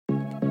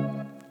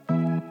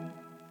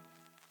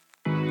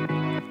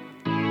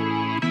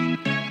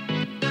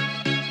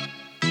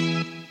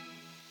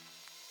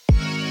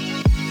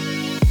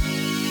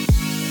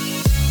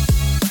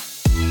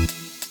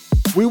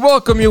We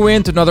welcome you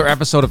into another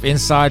episode of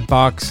Inside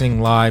Boxing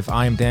Live.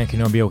 I am Dan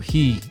Canobio.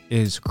 He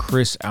is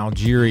Chris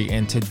Algieri.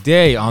 And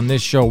today on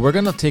this show, we're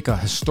going to take a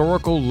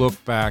historical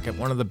look back at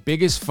one of the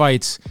biggest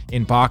fights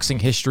in boxing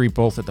history,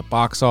 both at the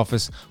box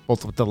office,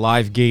 both with the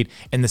live gate,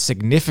 and the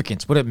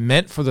significance, what it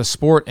meant for the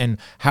sport, and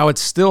how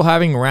it's still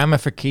having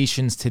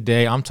ramifications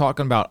today. I'm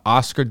talking about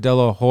Oscar De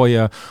La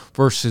Hoya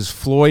versus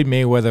Floyd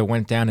Mayweather.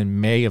 Went down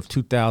in May of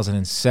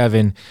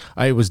 2007.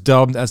 It was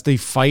dubbed as the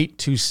fight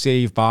to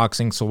save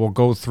boxing. So we'll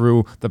go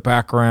through the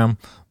background,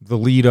 the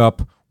lead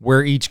up,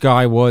 where each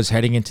guy was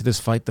heading into this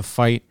fight, the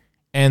fight,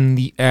 and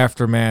the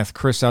aftermath.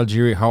 Chris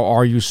Algieri, how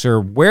are you, sir?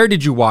 Where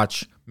did you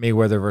watch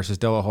Mayweather versus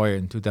De La Hoya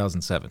in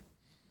 2007?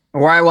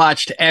 Where I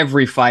watched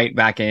every fight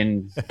back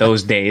in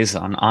those days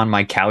on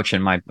my couch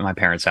in my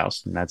parents'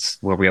 house. And that's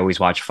where we always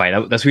watch fight.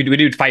 We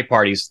did fight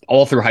parties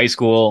all through high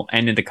school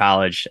and into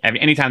college.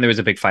 Anytime there was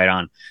a big fight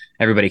on,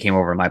 everybody came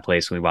over to my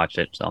place and we watched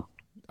it. So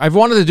I've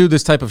wanted to do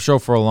this type of show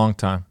for a long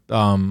time.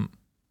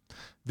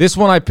 This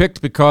one I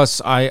picked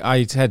because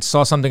I had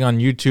saw something on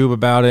YouTube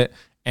about it,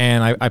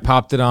 and I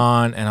popped it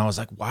on, and I was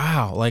like,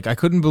 wow. Like, I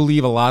couldn't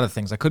believe a lot of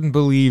things. I couldn't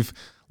believe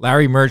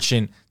Larry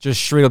Merchant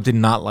just straight up did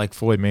not like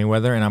Floyd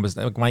Mayweather, and I was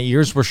like, my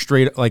ears were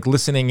straight like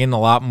listening in a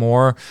lot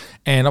more.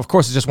 And of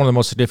course, it's just one of the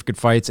most significant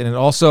fights, and it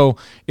also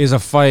is a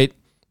fight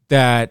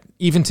that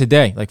even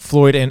today, like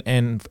Floyd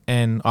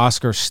and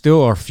Oscar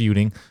still are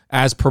feuding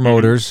as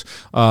promoters.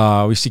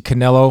 We see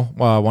Canelo,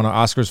 one of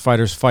Oscar's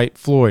fighters, fight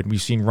Floyd.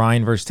 We've seen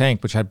Ryan versus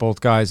Tank, which had both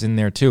guys in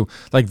there too.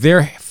 Like,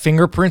 their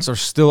fingerprints are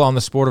still on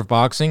the sport of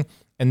boxing.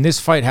 And this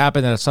fight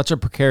happened at such a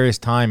precarious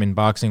time in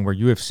boxing where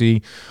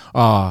UFC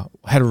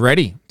had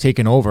already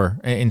taken over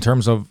in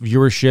terms of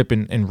viewership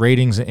and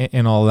ratings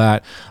and all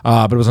that.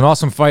 But it was an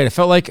awesome fight. It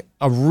felt like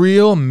a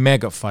real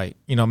mega fight.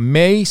 You know,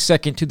 May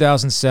 2nd,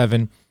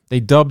 2007, they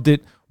dubbed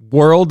it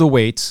World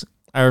Awaits.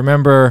 I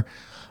remember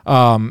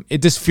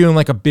it just feeling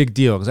like a big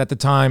deal because at the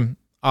time,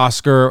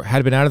 Oscar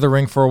had been out of the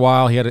ring for a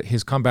while. He had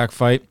his comeback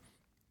fight.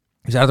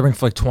 He was out of the ring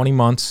for like 20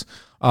 months.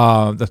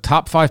 The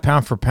top 5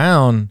 pound for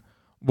pound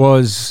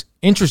was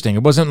interesting.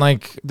 It wasn't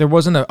like there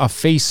wasn't a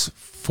face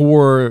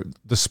for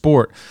the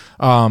sport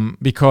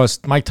because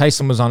Mike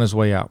Tyson was on his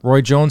way out.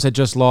 Roy Jones had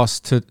just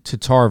lost to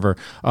Tarver.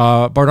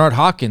 Bernard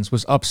Hopkins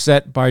was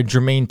upset by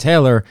Jermaine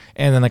Taylor.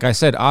 And then, like I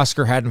said,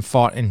 Oscar hadn't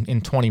fought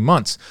in 20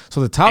 months.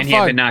 So the top 5... And he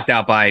had been knocked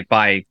out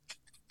by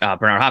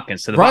Bernard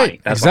Hopkins to the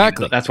right, body.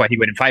 Exactly. That's why he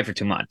wouldn't fight for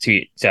 2 months,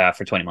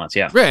 for 20 months,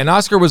 yeah. Right, and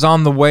Oscar was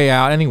on the way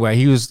out anyway.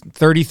 He was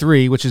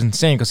 33, which is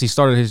insane because he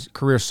started his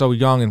career so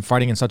young and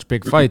fighting in such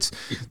big fights.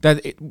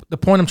 The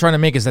point I'm trying to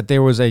make is that it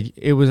was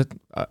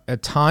a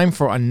time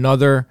for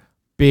another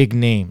big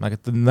name,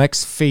 like the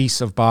next face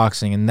of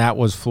boxing, and that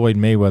was Floyd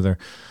Mayweather.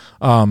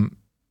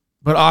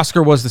 But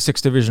Oscar was the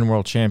 6th division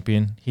world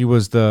champion. He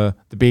was the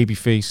baby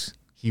face.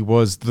 He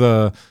was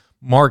the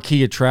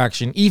marquee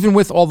attraction, even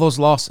with all those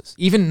losses,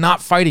 even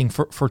not fighting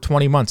for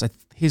 20 months.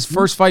 His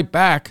first fight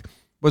back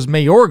was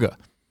Mayorga,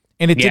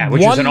 and it did 1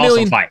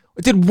 million. Awesome,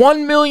 it did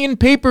 1 million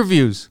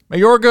pay-per-views.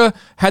 Mayorga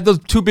had those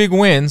 2 big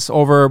wins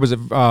over, was it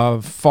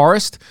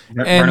Forrest?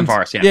 Vernon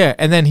Forrest, yeah. Yeah,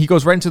 and then he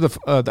goes right into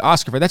the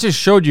Oscar fight. That just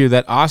showed you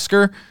that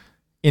Oscar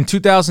in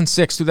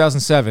 2006,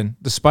 2007,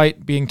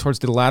 despite being towards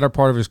the latter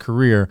part of his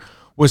career,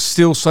 was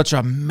still such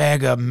a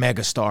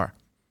mega star.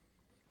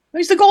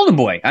 He's the golden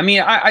boy. I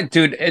mean,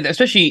 dude,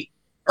 especially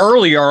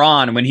earlier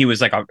on when he was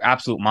like an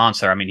absolute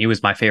monster. I mean, he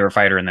was my favorite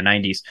fighter in the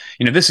 90s.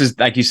 You know, this is,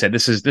 like you said,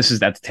 this is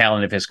at the tail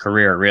end of his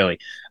career, really,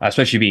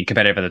 especially being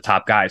competitive with the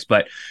top guys.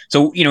 But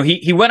so, you know,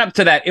 he went up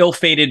to that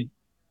ill-fated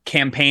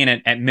campaign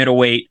at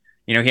middleweight.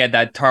 You know, he had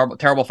that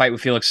terrible fight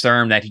with Felix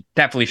Sturm that he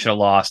definitely should have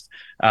lost.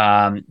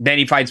 Then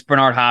he fights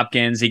Bernard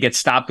Hopkins. He gets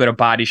stopped with a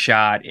body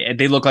shot.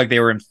 They look like they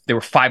were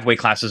 5 weight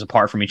classes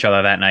apart from each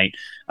other that night.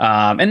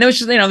 And there was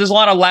just, you know, there's a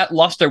lot of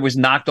luster was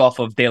knocked off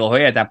of De La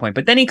Hoya at that point.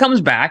 But then he comes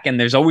back, and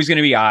there's always going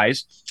to be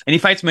eyes, and he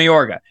fights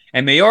Mayorga.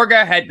 And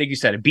Mayorga had, like you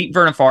said, beat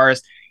Vernon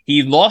Forrest.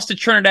 He lost to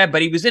Trinidad,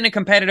 but he was in a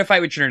competitive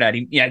fight with Trinidad.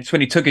 That's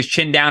when he took his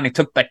chin down. He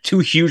took like 2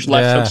 huge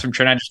left hooks from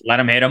Trinidad, just let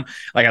him hit him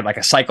like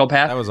a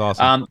psychopath. That was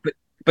awesome.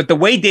 But the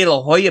way De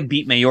La Hoya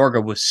beat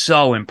Mayorga was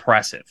so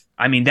impressive.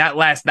 I mean, that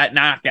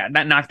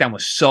knockdown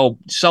was so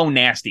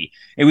nasty.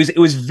 It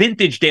was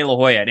vintage De La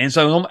Hoya, and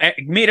so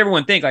it made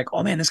everyone think like,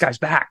 oh man, this guy's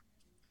back,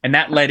 and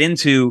that led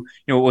into, you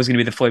know, what was going to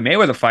be the Floyd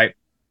Mayweather fight.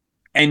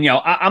 And, you know,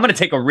 I'm going to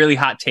take a really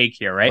hot take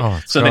here,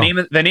 right? So the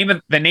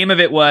name of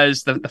it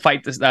was the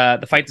fight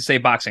to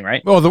save boxing,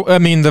 right? Well,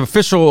 the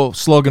official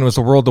slogan was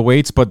the World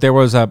Awaits, but there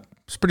was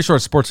pretty sure a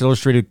Sports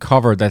Illustrated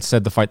cover that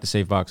said the fight to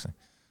save boxing.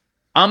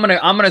 I'm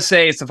gonna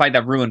say it's the fight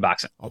that ruined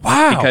boxing. Oh,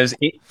 wow! Because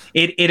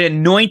it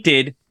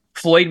anointed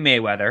Floyd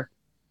Mayweather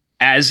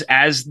as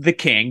the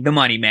king, the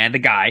money man, the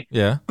guy.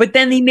 Yeah. But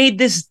then he made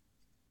this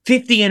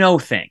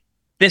 50-0 thing,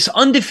 this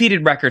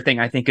undefeated record thing.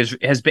 I think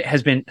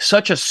has been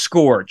such a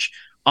scourge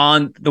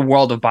on the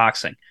world of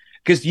boxing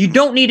because you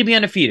don't need to be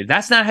undefeated.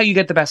 That's not how you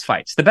get the best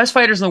fights. The best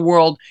fighters in the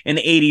world in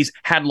the 80s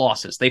had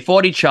losses. They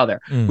fought each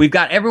other. We've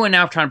got everyone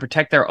now trying to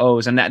protect their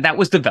O's, and that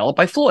was developed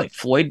by Floyd.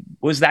 Floyd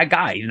was that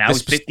guy. Now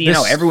he's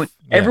 50-0.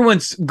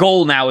 Everyone's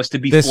goal now is to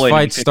be this Floyd. This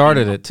fight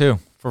started it too.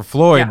 For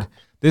Floyd,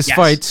 this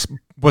fight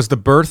was the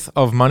birth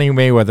of Money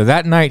Mayweather.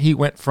 That night, he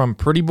went from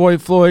Pretty Boy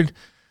Floyd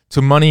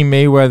to Money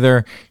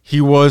Mayweather. He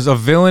was a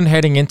villain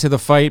heading into the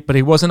fight, but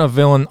he wasn't a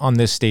villain on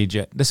this stage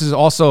yet. This is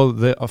also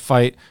a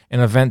fight, an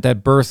event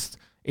that birthed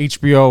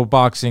HBO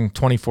boxing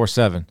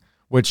 24/7,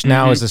 which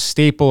now is a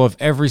staple of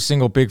every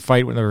single big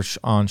fight when they're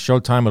on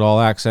Showtime with All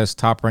Access.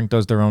 Top Rank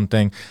does their own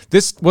thing.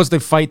 This was the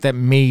fight that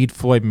made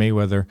Floyd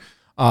Mayweather,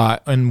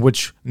 in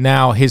which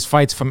now his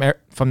fights from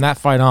that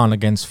fight on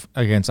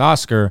against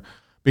Oscar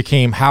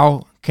became,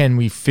 how can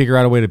we figure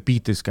out a way to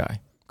beat this guy?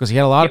 Because he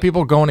had a lot of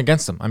people going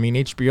against him. I mean,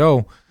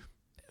 HBO,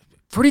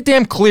 pretty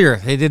damn clear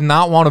they did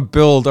not want to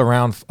build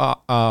around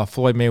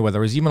Floyd Mayweather.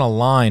 There was even a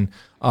line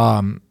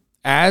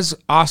as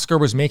Oscar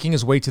was making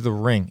his way to the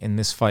ring in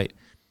this fight.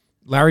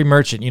 Larry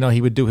Merchant,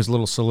 he would do his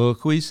little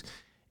soliloquies,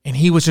 and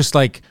he was just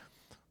like,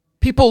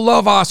 people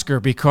love Oscar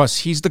because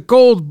he's the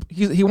gold.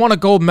 He won a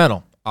gold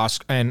medal.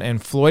 Oscar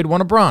and Floyd won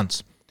a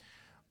bronze.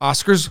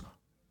 Oscar's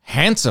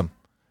handsome.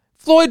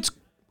 Floyd's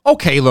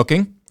okay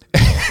looking.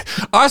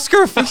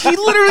 Oscar, he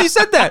literally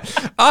said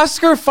that.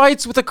 Oscar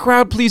fights with a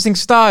crowd-pleasing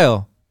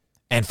style,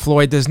 and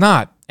Floyd does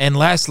not. And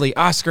lastly,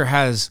 Oscar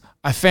has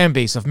a fan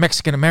base of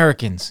Mexican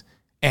Americans,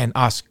 and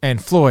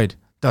Floyd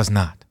does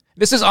not.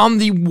 This is on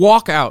the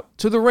walkout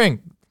to the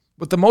ring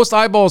with the most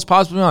eyeballs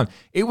possibly on.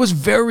 It was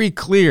very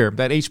clear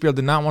that HBO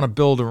did not want to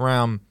build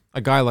around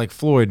a guy like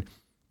Floyd,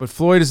 but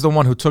Floyd is the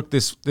one who took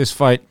this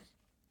fight,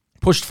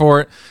 pushed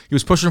for it. He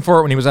was pushing for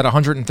it when he was at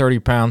 130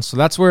 pounds. So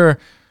that's where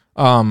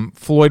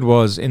Floyd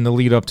was in the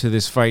lead up to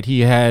this fight.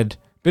 He had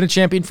been a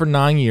champion for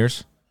 9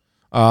 years,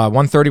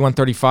 130,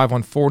 135,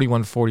 140,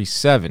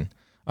 147.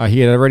 He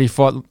had already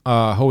fought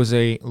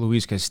Jose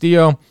Luis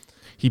Castillo.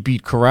 He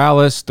beat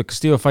Corrales. The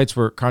Castillo fights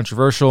were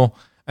controversial.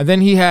 And then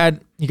he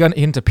got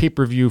into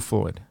pay-per-view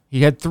Floyd.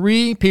 He had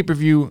 3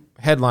 pay-per-view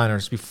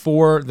headliners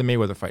before the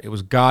Mayweather fight. It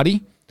was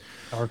Gotti.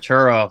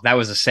 Arturo, that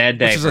was a sad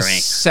day for me.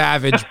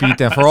 Savage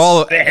beatdown for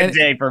all. Sad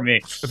day for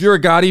me. If you're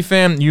a Gotti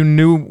fan, you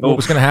knew what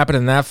was going to happen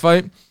in that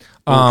fight.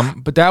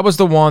 But that was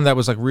the one that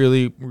was like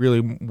really,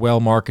 really well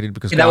marketed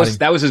because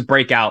that was his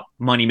breakout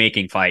money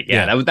making fight.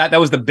 Yeah, that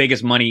was the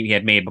biggest money he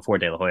had made before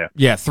De La Hoya.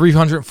 Yeah,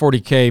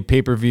 340K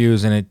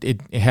pay-per-views, and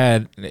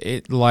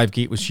it live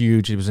gate was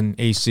huge. It was in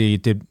AC.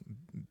 It did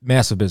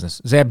massive business.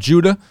 Zab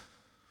Judah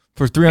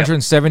for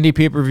 370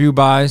 pay-per-view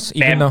buys.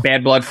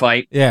 Bad blood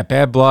fight. Yeah,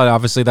 bad blood.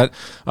 Obviously, that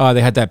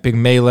they had that big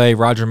melee.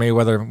 Roger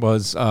Mayweather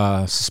was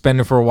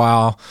suspended for a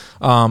while,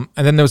 and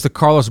then there was the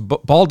Carlos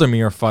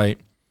Baldomir fight,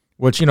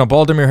 which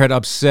Baldomir had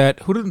upset.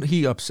 Who did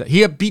he upset?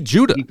 He had beat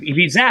Judah. He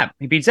beat Zab.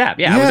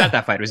 Yeah, I was at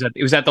that fight.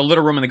 It was at the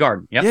Little Room in the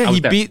Garden. Yep, yeah,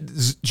 he beat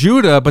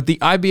Judah, but the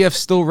IBF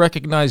still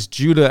recognized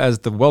Judah as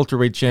the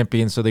welterweight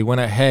champion, so they went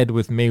ahead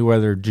with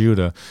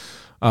Mayweather-Judah.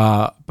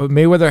 But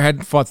Mayweather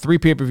had fought 3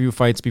 pay-per-view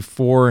fights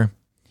before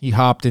he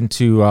hopped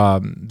into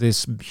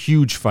this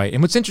huge fight.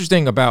 And what's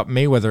interesting about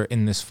Mayweather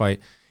in this fight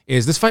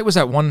is this fight was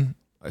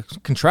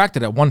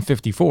contracted at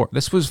 154.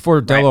 This was for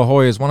De La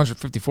Hoya's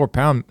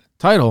 154-pound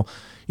title.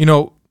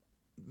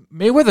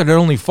 Mayweather had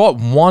only fought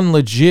one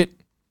legit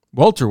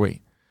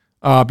welterweight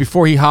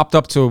before he hopped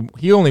up to.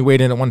 He only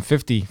weighed in at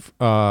 150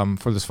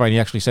 for this fight. He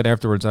actually said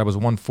afterwards I was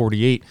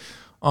 148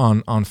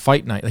 on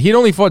fight night. He had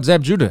only fought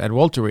Zab Judah at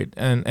welterweight,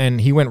 and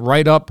he went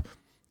right up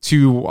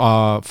to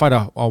fight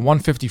a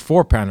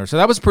 154 pounder. So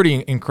that was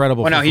pretty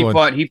incredible. Well, no, he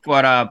fought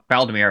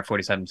Baldomir at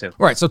 47 too.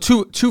 Right. So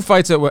two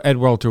fights at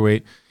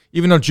welterweight,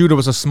 even though Judah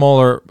was a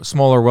smaller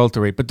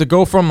welterweight. But to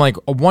go from like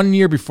 1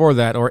 year before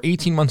that, or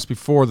 18 months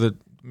before the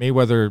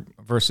Mayweather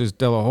versus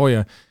De La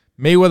Hoya,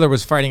 Mayweather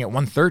was fighting at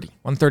 130,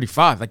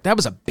 135. Like that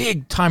was a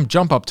big time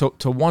jump up to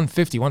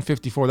 150,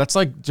 154. That's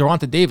like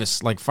Gervonta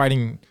Davis like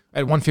fighting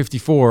at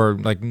 154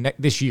 like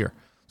this year.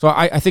 So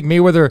I think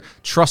Mayweather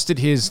trusted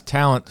his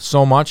talent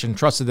so much and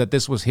trusted that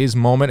this was his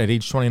moment at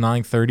age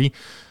 29, 30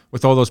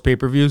 with all those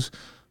pay-per-views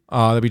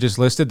that we just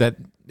listed, that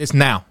it's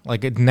now.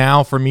 Like it's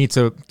now for me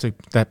to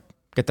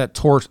get that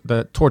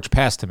torch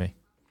passed to me.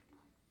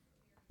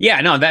 Yeah,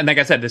 no, like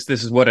I said, this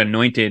is what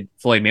anointed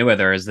Floyd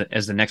Mayweather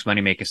as the next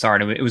moneymaker star.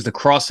 And it was the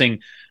crossing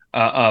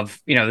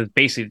of,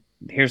 basically,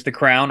 here's the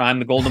crown, I'm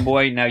the golden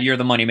boy, now you're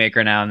the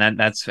moneymaker now,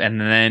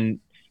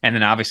 and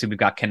then obviously we've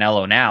got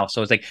Canelo now.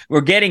 So it's like we're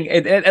getting,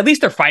 at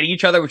least they're fighting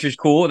each other, which is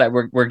cool, that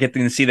we're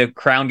getting to see the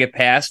crown get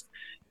passed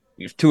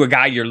to a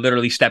guy you're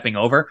literally stepping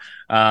over.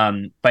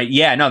 But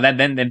yeah, no,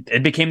 then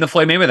it became the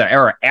Floyd Mayweather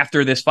era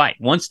after this fight.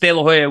 Once De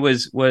La Hoya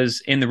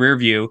was in the rear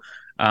view,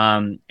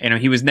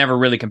 he was never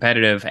really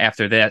competitive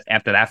after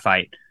that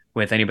fight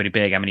with anybody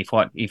big. I mean,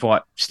 he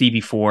fought Stevie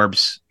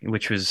Forbes,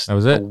 which was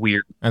a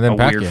weird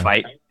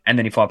fight. And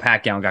then he fought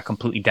Pacquiao and got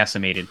completely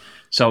decimated.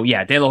 So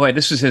yeah, De La Hoya,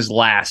 this was his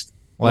last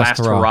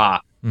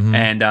hurrah. Mm-hmm.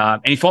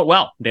 And he fought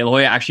well. De La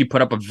Hoya actually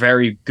put up a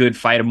very good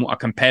fight, a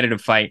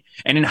competitive fight.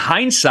 And in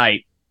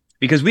hindsight,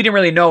 because we didn't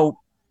really know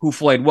who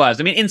Floyd was.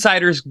 I mean,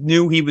 insiders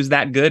knew he was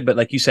that good, but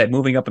like you said,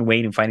 moving up in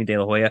weight and fighting De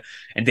La Hoya,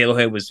 and De La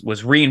Hoya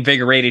was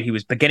reinvigorated. He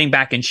was getting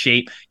back in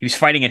shape. He was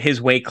fighting at his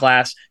weight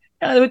class.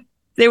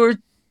 They were.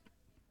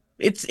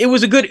 It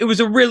was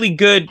a really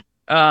good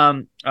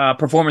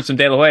performance from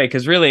De La Hoya,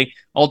 because really,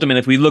 ultimately,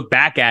 if we look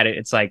back at it,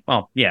 it's like,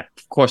 oh yeah,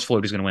 of course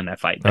Floyd was going to win that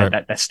fight.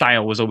 Right. That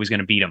style was always going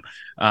to beat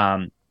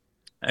him.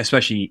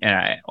 Especially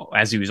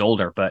as he was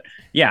older. But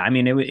yeah, I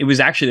mean, it was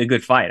actually a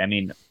good fight. I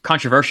mean,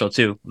 controversial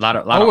too. A lot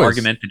of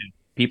argumentative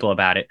people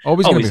about it.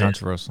 Always going to be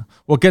controversial.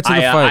 We'll get to the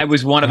fight. I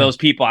was one of those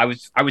people. I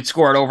would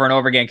score it over and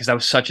over again because I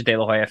was such a De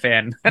La Hoya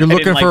fan. You're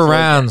looking for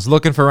rounds.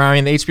 Looking for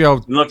rounds. The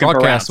HBO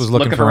broadcast was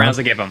looking for rounds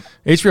to give them.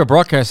 HBO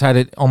broadcast had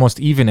it almost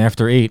even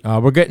after 8.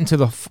 We're getting to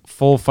the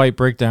full fight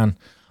breakdown.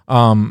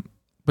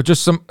 But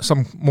just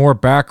some more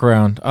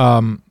background.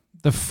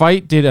 The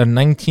fight did a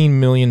 $19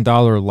 million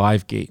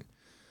live gate.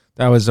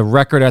 That was a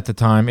record at the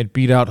time. It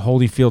beat out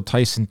Holyfield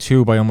Tyson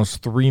 2 by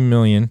almost $3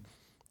 million.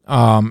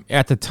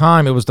 At the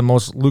time, it was the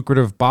most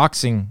lucrative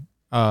boxing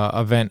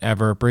event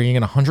ever, bringing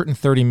in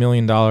 $130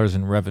 million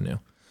in revenue.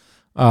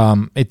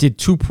 It did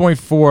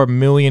 2.4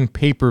 million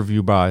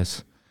pay-per-view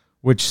buys,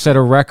 which set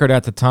a record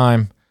at the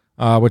time,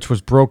 which was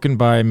broken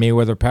by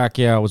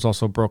Mayweather-Pacquiao. It was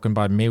also broken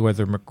by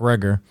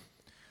Mayweather-McGregor.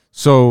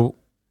 So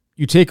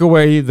you take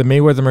away the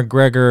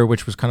Mayweather-McGregor,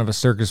 which was kind of a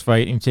circus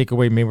fight, and you take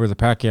away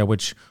Mayweather-Pacquiao,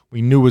 which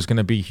we knew was going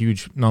to be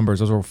huge numbers.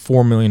 Those were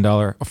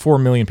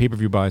 $4 million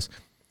pay-per-view buys.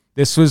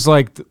 This was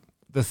like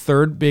the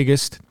third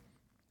biggest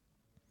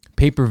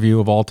pay-per-view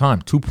of all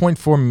time,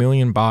 2.4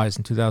 million buys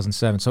in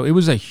 2007. So it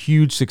was a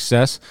huge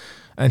success.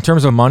 In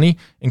terms of money,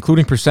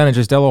 including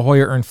percentages, De La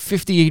Hoya earned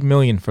 $58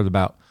 million for the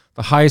bout,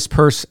 the highest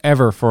purse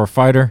ever for a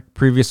fighter.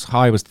 Previous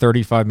high was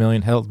 $35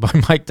 million, held by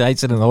Mike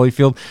Tyson and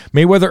Holyfield.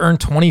 Mayweather earned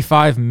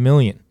 $25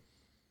 million.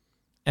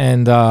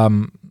 And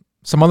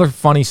some other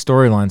funny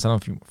storylines, I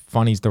don't know if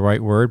funny is the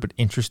right word, but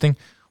interesting,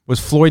 was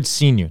Floyd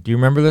Sr. Do you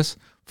remember this?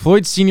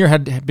 Floyd Sr.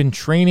 had been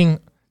training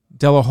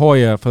De La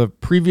Hoya for the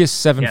previous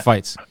 7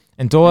 fights.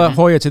 And De La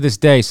Hoya to this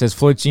day says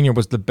Floyd Sr.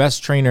 was the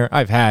best trainer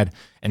I've had,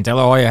 and De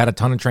La Hoya had a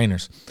ton of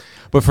trainers.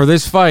 But for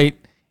this fight,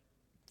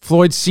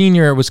 Floyd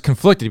Sr. was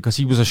conflicted because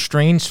he was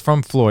estranged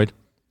from Floyd.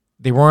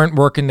 They weren't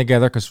working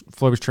together because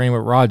Floyd was training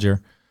with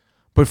Roger.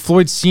 But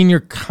Floyd Sr.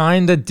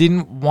 kind of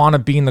didn't want to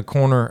be in the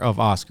corner of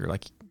Oscar.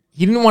 Like,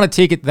 he didn't want to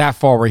take it that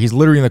far where he's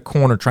literally in the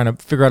corner trying to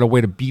figure out a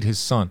way to beat his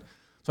son.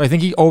 So I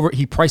think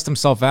he priced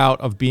himself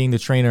out of being the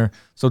trainer.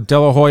 So De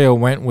La Hoya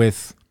went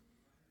with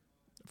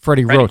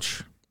Freddie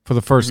Roach for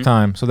the first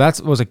time. So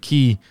that was a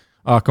key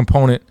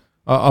component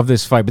of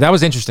this fight. But that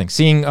was interesting.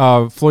 Seeing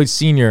Floyd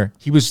Sr.,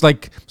 he was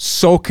like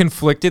so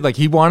conflicted. Like,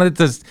 he wanted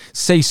to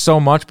say so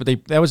much, but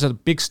that was a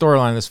big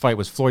storyline in this fight,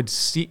 was Floyd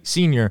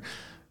Sr.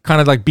 kind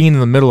of like being in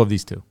the middle of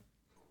these two.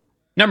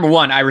 Number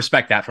one, I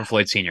respect that from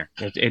Floyd Sr.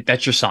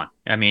 That's your son.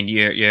 I mean,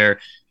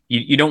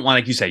 you don't want,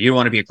 like you said, you don't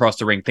want to be across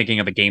the ring thinking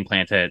of a game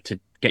plan to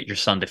get your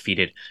son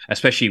defeated,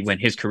 especially when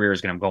his career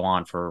is going to go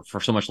on for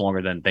so much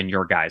longer than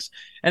your guys.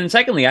 And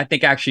secondly, I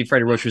think actually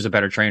Freddie Roach was a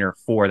better trainer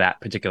for that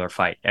particular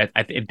fight.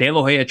 If De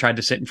La Hoya tried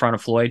to sit in front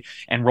of Floyd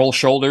and roll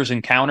shoulders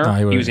and counter,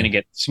 he was going to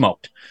get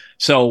smoked.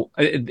 So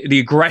the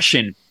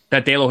aggression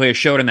that De La Hoya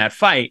showed in that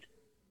fight,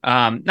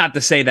 not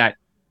to say that,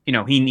 you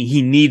know,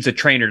 he needs a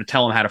trainer to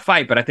tell him how to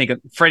fight, but I think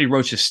Freddie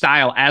Roach's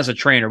style as a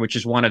trainer, which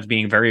is one of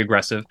being very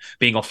aggressive,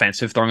 being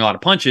offensive, throwing a lot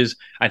of punches,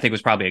 I think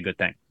was probably a good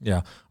thing.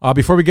 Yeah.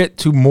 Before we get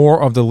to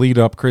more of the lead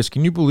up, Chris,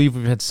 can you believe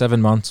we've had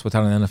 7 months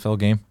without an NFL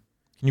game?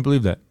 Can you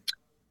believe that?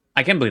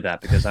 I can believe that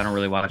because I don't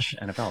really watch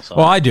NFL. So.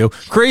 Well, I do.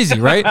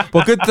 Crazy, right?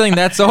 Well, good thing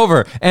that's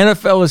over.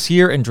 NFL is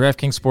here, and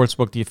DraftKings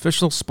Sportsbook, the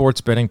official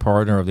sports betting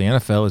partner of the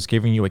NFL, is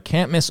giving you a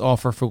can't-miss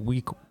offer for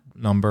week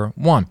number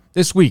 1.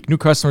 This week, new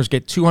customers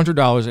get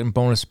 $200 in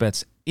bonus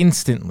bets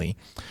instantly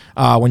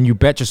when you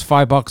bet just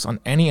 $5 on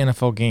any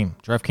NFL game.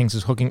 DraftKings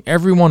is hooking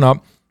everyone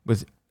up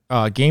with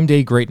game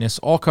day greatness.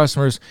 All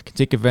customers can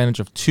take advantage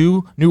of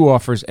 2 new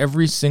offers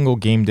every single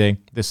game day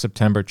this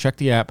September. Check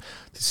the app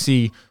to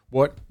see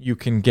what you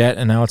can get.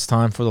 And now it's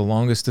time for the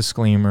longest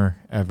disclaimer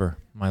ever.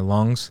 My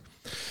lungs.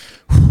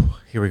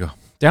 Here we go.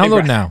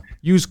 Download now.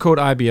 Use code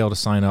IBL to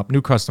sign up.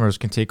 New customers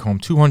can take home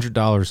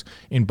 $200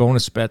 in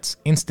bonus bets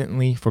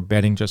instantly for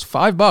betting just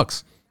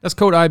 $5. That's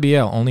code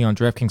IBL only on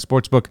DraftKings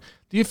Sportsbook,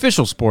 the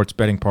official sports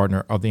betting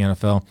partner of the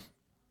NFL.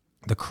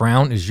 The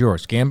crown is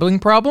yours. Gambling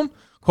problem?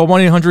 Call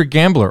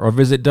 1-800-GAMBLER or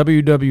visit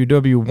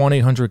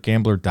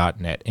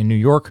www.1800gambler.net. In New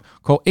York,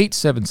 call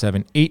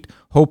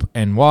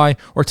 877-8-HOPE-NY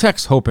or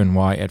text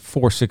HOPE-NY at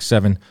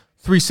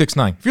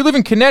 467-369. If you live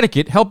in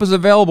Connecticut, help is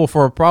available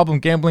for a problem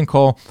gambling.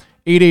 Call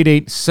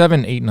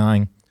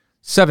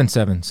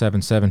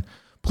 888-789-7777.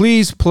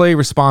 Please play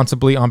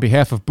responsibly on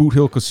behalf of Boot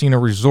Hill Casino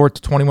Resort.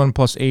 21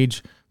 plus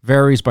age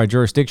varies by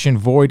jurisdiction.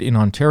 Void in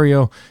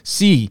Ontario.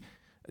 See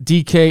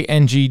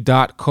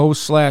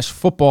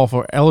dkng.co/football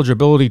for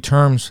eligibility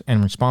terms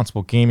and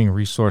responsible gaming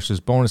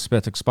resources. Bonus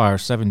bets expire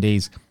 7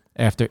 days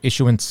after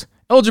issuance.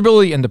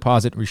 Eligibility and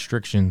deposit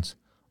restrictions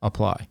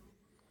apply.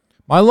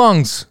 My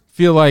lungs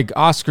feel like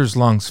Oscar's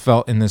lungs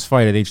felt in this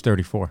fight at age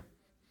 34.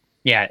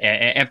 Yeah,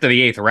 after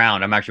the 8th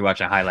round, I'm actually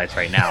watching highlights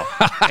right now.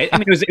 I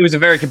mean, it was a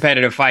very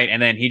competitive fight, and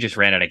then he just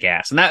ran out of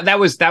gas, and that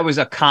was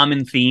a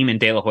common theme in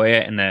De La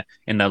Hoya in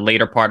the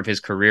later part of his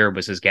career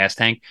was his gas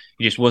tank.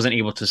 He just wasn't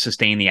able to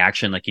sustain the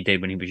action like he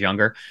did when he was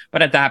younger. But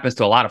that happens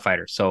to a lot of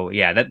fighters. So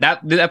yeah,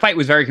 that fight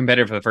was very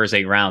competitive for the first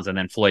 8 rounds, and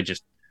then Floyd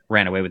just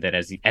ran away with it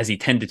as he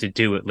tended to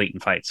do at late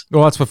in fights.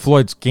 Well, that's what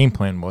Floyd's game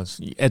plan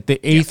was. At the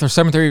 8th or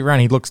 7th or 8th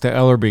round, he looks to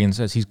Ellerby and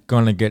says he's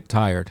going to get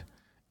tired.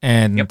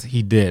 And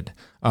he did.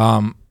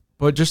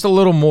 But just a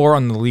little more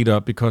on the lead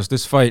up because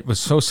this fight was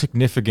so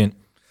significant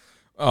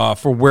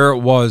for where it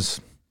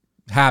was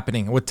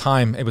happening, what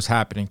time it was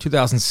happening.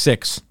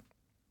 2006.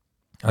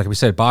 Like we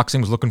said, boxing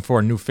was looking for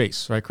a new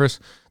face, right, Chris?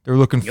 They were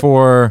looking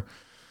for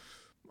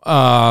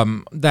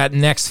that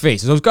next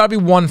face. There's got to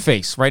be one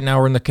face. Right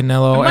now we're in the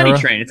Canelo the money era.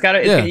 train. You got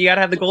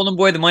to have the golden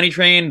boy, the money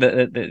train,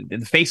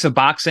 the face of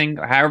boxing,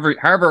 however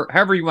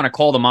you want to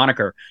call the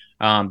moniker.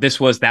 This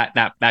was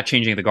that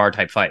changing the guard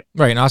type fight.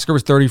 Right, and Oscar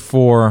was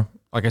 34.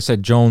 Like I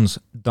said, Jones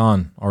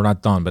done, or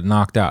not done, but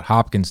knocked out.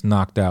 Hopkins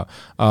knocked out.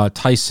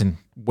 Tyson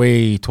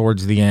way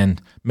towards the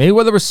end.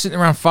 Mayweather was sitting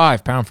around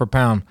 5 pound for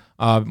pound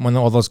when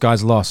all those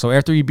guys lost. So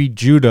after he beat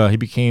Judah, he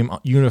became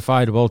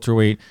unified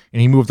welterweight,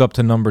 and he moved up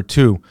to number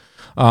 2.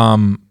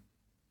 And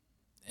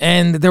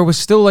there was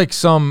still like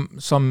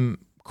some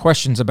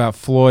questions about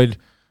Floyd.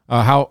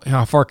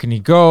 How far can he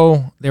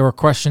go? There were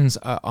questions,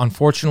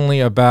 unfortunately,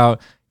 about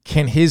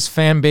can his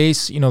fan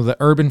base, the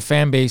urban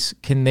fan base,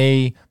 can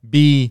they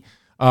be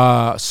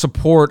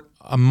support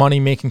a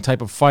money-making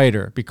type of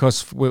fighter?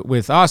 Because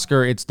with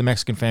Oscar, it's the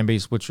Mexican fan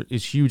base, which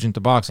is huge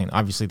into boxing.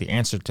 Obviously, the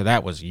answer to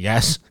that was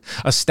yes.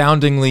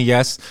 Astoundingly,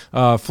 yes.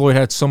 Floyd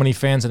had so many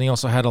fans, and he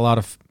also had a lot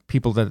of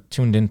people that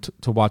tuned in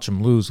to watch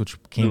him lose,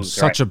 which became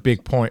such a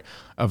big point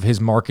of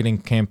his marketing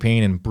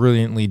campaign and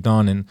brilliantly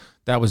done. And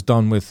that was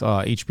done with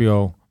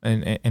HBO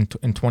and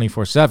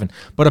 24/7.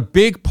 But a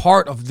big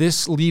part of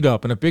this lead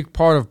up and a big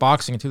part of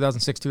boxing in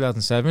 2006,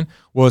 2007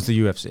 was the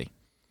UFC.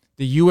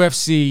 The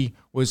UFC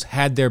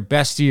had their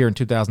best year in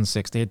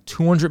 2006. They had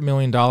 $200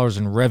 million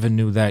in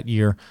revenue that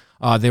year.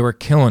 They were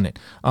killing it.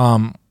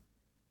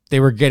 They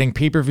were getting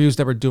pay-per-views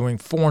that were doing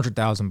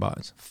 400,000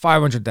 buys,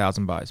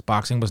 500,000 buys.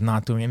 Boxing was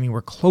not doing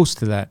anywhere close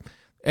to that.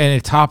 And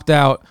it topped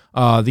out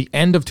the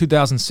end of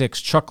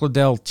 2006. Chuck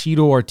Liddell,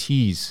 Tito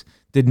Ortiz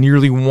did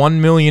nearly 1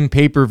 million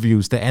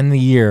pay-per-views to end the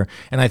year.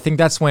 And I think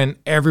that's when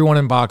everyone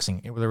in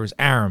boxing, whether it was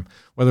Arum,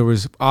 whether it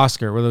was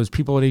Oscar, whether it was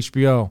people at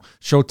HBO,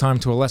 Showtime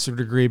to a lesser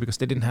degree because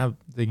they didn't have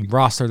the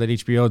roster that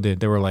HBO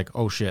did, they were like,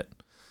 oh shit,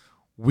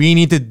 we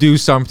need to do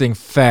something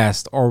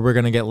fast or we're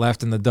going to get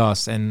left in the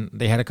dust. And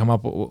they had to come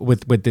up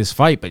with this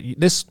fight. But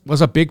this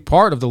was a big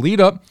part of the lead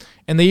up.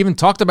 And they even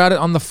talked about it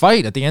on the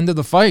fight, at the end of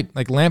the fight.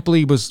 Like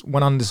Lampley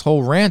went on this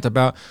whole rant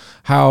about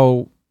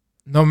how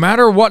no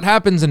matter what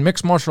happens in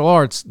mixed martial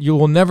arts, you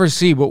will never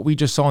see what we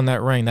just saw in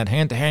that ring, that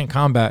hand-to-hand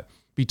combat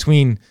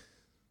between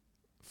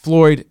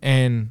Floyd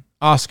and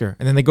Oscar.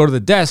 And then they go to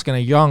the desk, and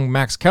a young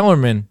Max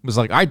Kellerman was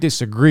like, I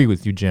disagree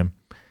with you, Jim.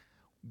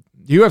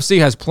 The UFC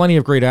has plenty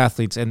of great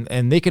athletes,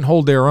 and they can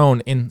hold their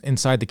own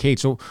inside the cage.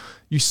 So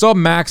you saw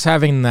Max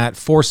having that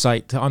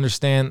foresight to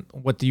understand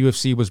what the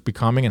UFC was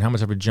becoming and how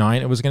much of a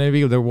giant it was going to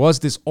be. There was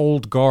this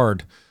old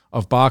guard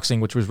of boxing,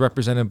 which was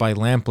represented by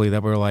Lampley,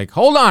 that were like,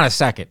 hold on a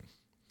second.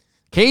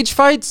 Cage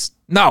fights?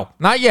 No,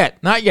 not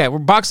yet. Not yet.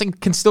 Boxing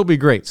can still be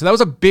great. So that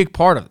was a big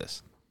part of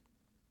this.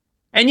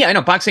 And yeah, I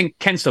know boxing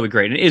can still be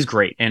great. It is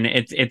great. And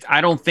it's I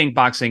don't think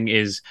boxing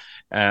is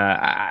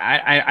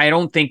I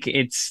don't think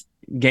it's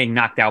getting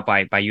knocked out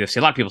by UFC.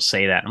 A lot of people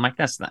say that. I'm like,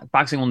 that's not,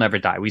 boxing will never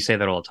die. We say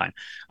that all the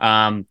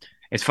time.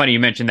 It's funny you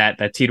mentioned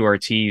that Tito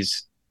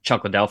Ortiz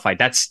Chuck Liddell fight.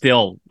 That's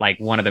still like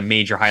one of the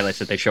major highlights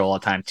that they show all the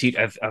time.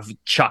 Of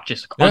Chuck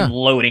just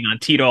unloading on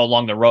Tito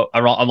along the road,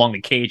 along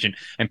the cage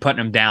and putting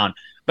him down.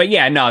 But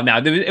yeah, no,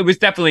 it was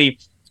definitely.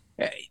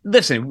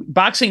 Listen,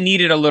 boxing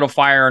needed a little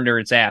fire under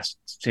its ass,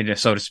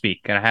 so to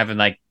speak, and having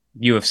like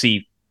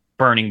UFC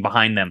burning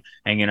behind them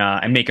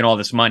and making all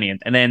this money,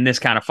 and then this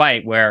kind of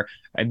fight where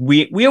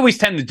we always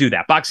tend to do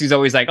that. Boxing's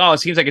always like, oh, it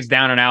seems like it's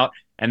down and out,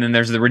 and then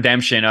there's the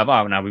redemption of,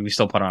 oh, no, we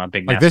still put on a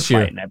big massive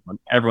fight, and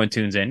everyone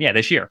tunes in. Yeah,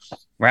 this year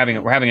we're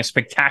having a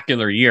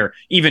spectacular year,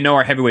 even though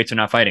our heavyweights are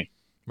not fighting.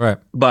 Right.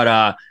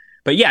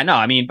 But yeah, no,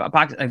 I mean,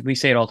 we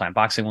say it all the time.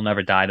 Boxing will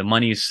never die. The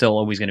money is still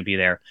always going to be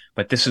there.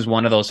 But this is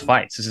one of those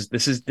fights.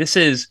 This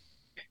is,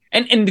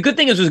 and the good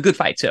thing is it was a good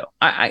fight too.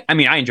 I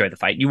mean, I enjoyed the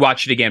fight. You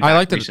watched it again. I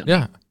liked recently. it.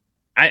 Yeah.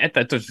 I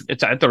thought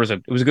it was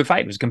a good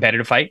fight. It was a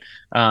competitive fight.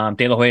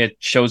 De La Hoya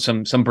showed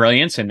some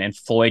brilliance, and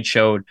Floyd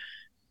showed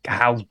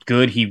how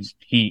good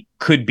he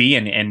could be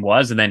and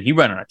was, and then he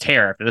went on a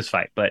tear after this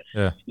fight. But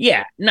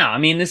yeah, no, I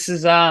mean, this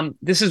is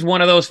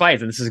one of those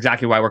fights, and this is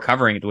exactly why we're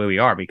covering it the way we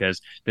are,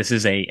 because this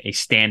is a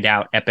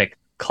standout epic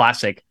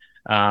classic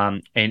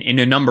in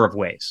a number of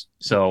ways.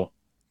 So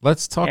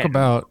let's talk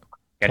about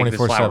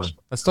 24/7.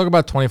 Let's talk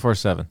about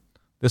 24/7.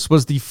 This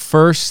was the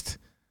first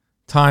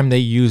time they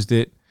used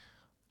it.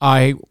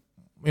 My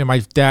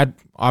dad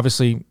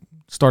obviously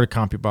started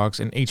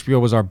CompuBox, and HBO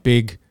was our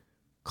big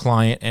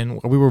client,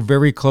 and we were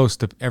very close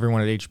to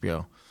everyone at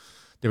HBO.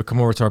 They would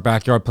come over to our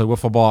backyard, play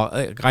wiffle ball.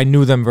 I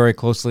knew them very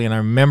closely, and I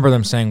remember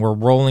them saying, we're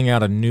rolling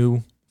out a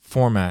new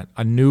format,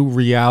 a new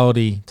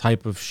reality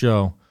type of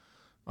show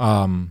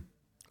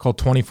called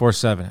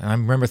 24/7. And I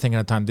remember thinking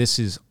at the time, this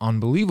is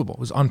unbelievable. It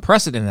was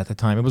unprecedented at the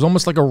time. It was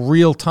almost like a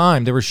real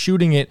time. They were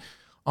shooting it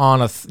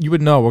on you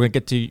would know, we're going to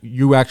get to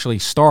you actually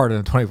starred in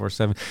a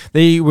 24/7.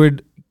 They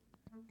would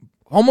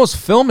almost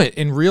film it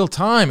in real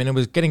time, and it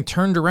was getting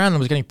turned around and it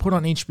was getting put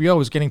on HBO. It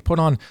was getting put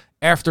on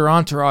after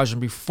Entourage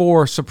and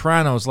before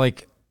Sopranos.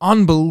 Like,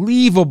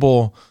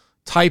 unbelievable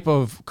type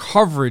of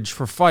coverage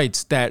for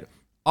fights that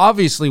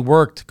obviously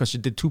worked because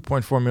it did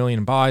 2.4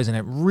 million buys, and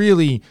it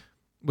really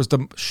was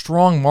the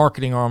strong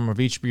marketing arm of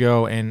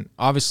HBO. And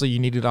obviously you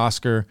needed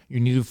Oscar,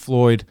 you needed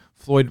Floyd.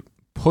 Floyd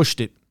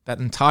pushed it. That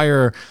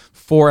entire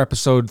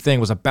 4-episode thing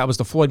was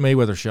the Floyd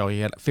Mayweather show.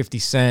 He had 50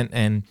 Cent,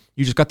 and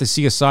you just got to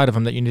see a side of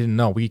him that you didn't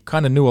know. We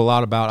kind of knew a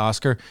lot about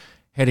Oscar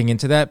heading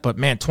into that, but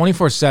man,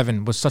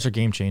 24/7 was such a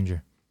game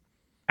changer.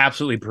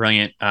 Absolutely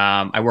brilliant.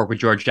 I work with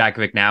George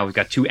Jakovic now. We've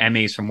got 2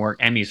 Emmys from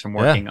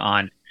working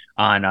on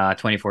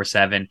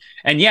 24/7.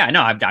 And yeah,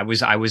 no, I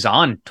was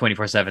on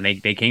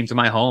 24/7. They came to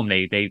my home.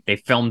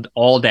 They filmed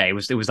all day.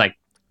 It was like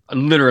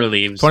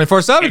literally, it was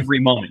 24/7 every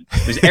moment.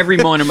 It was every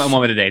moment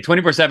of the day.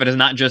 24/7 is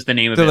not just the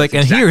name of They're it. like,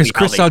 and here is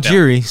Chris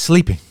Algieri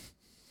sleeping.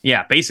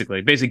 Yeah,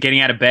 basically getting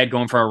out of bed,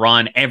 going for a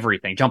run,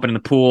 everything, jumping in the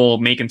pool,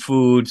 making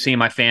food, seeing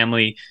my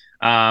family.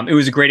 It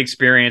was a great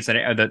experience,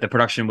 and the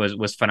production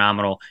was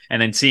phenomenal.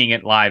 And then seeing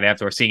it live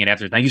after, or seeing it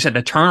after. Like you said,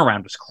 the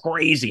turnaround was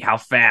crazy. How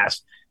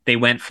fast they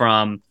went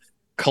from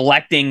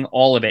collecting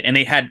all of it, and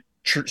they had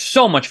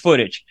so much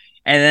footage,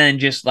 and then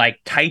just like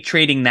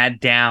titrating that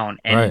down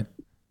and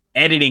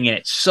editing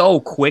it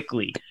so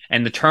quickly,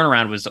 and the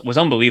turnaround was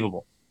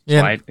unbelievable.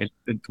 Yeah,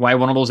 it's why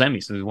one of those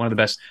Emmys. It was one of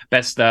the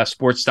best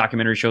sports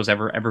documentary shows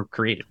ever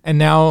created. And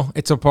now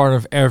it's a part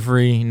of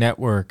every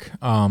network.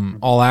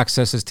 All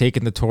Access has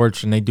taken the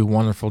torch, and they do a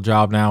wonderful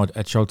job now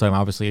at Showtime.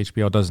 Obviously,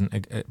 HBO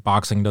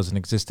boxing doesn't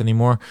exist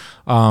anymore.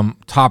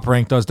 Top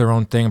Rank does their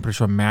own thing. I'm pretty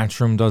sure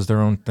Matchroom does their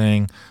own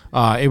thing.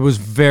 It was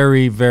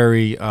very,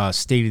 very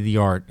state of the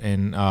art,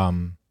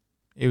 and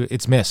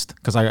it's missed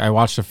because I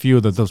watched a few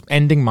of those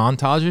ending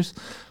montages.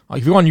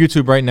 If you go on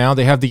YouTube right now,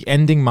 they have the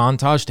ending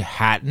montage to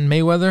Hatton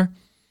Mayweather.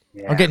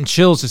 Yeah. I'm getting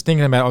chills just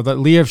thinking about it.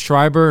 Liev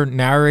Schreiber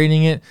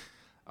narrating it.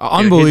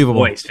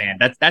 Unbelievable. His voice,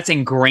 man. That's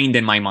ingrained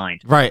in my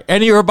mind. Right.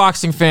 And you're a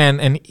boxing fan,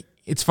 and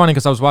it's funny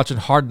because I was watching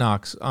Hard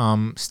Knocks.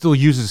 Still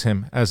uses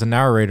him as a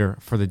narrator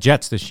for the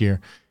Jets this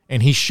year,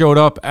 and he showed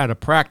up at a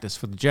practice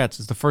for the Jets.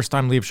 It's the first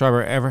time Liev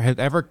Schreiber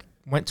ever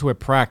went to a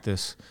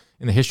practice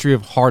in the history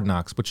of Hard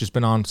Knocks, which has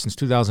been on since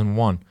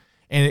 2001.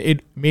 And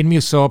it made me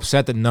so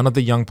upset that none of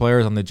the young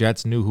players on the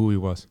Jets knew who he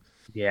was.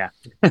 Yeah.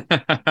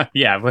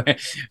 Yeah.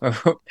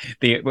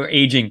 We're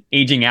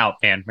aging out,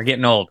 man. We're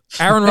getting old.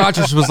 Aaron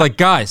Rodgers was like,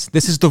 guys,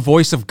 this is the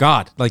voice of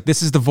God. Like,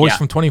 this is the voice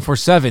from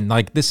 24/7.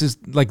 Like, this is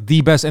like the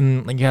best.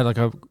 And like, you had like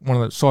one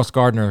of the Sauce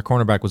Gardner, the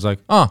cornerback, was like,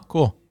 oh,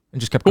 cool. And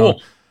just kept going.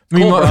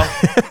 Cool, bro.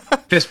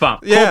 Fist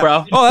bump. Yeah. Cool,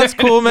 bro. Oh, that's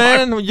cool,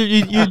 man.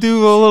 You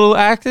do a little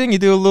acting. You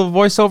do a little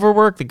voiceover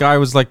work. The guy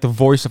was like the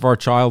voice of our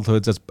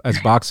childhoods as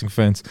boxing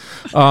fans.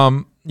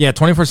 Yeah,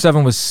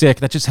 24/7 was sick.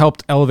 That just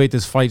helped elevate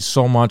this fight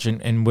so much,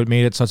 and what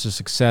made it such a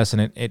success.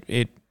 And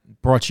it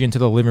brought you into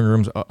the living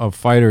rooms of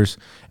fighters.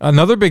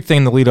 Another big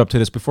thing to lead up to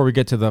this, before we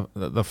get to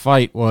the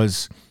fight,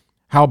 was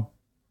how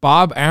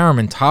Bob Arum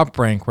and Top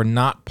Rank were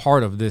not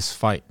part of this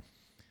fight.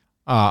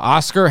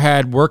 Oscar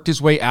had worked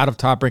his way out of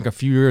Top Rank a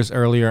few years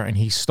earlier, and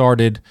he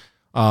started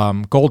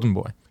Golden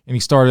Boy. And he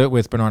started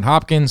with Bernard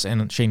Hopkins,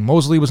 and Shane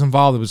Mosley was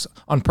involved. It was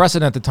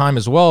unprecedented at the time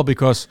as well,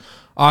 because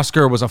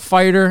Oscar was a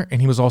fighter,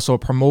 and he was also a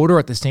promoter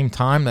at the same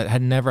time. That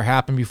had never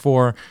happened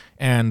before.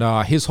 And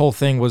his whole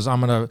thing was,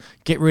 I'm going to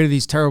get rid of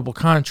these terrible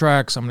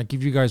contracts. I'm going to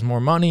give you guys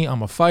more money.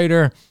 I'm a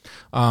fighter.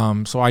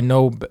 So I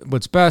know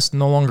what's best.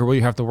 No longer will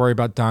you have to worry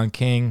about Don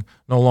King.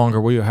 No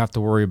longer will you have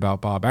to worry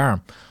about Bob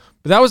Arum.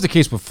 But that was the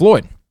case with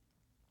Floyd.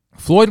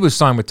 Floyd was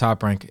signed with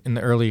Top Rank in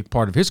the early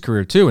part of his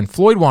career too, and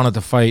Floyd wanted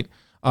to fight.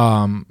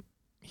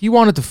 He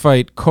wanted to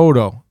fight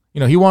Cotto.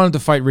 He wanted to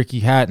fight Ricky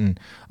Hatton.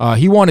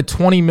 He wanted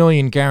 $20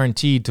 million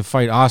guaranteed to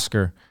fight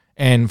Oscar,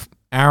 and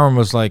Arum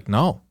was like,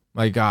 "No,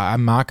 like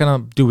I'm not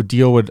gonna do a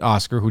deal with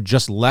Oscar, who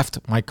just left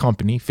my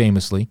company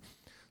famously.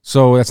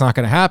 So that's not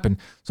gonna happen."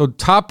 So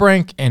Top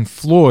Rank and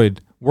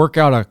Floyd work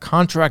out a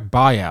contract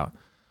buyout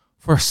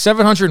for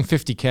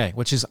 $750K,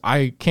 which is,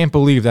 I can't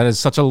believe that is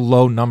such a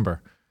low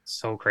number.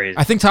 So crazy.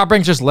 I think Top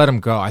Rank just let him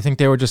go. I think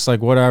they were just like,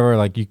 whatever,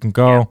 like you can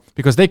go,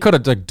 because they could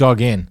have like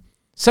dug in.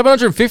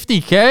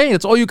 $750K?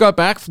 That's all you got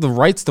back for the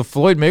rights to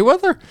Floyd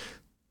Mayweather?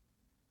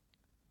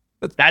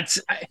 That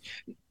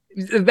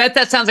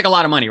sounds like a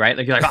lot of money, right?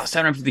 Like you're like, oh,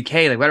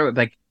 $750K, like whatever.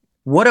 Like,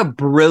 what a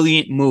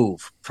brilliant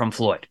move from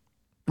Floyd.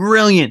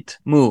 Brilliant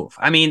move.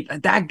 I mean,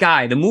 that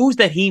guy, the moves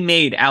that he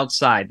made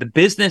outside, the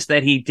business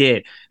that he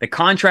did, the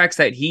contracts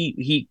that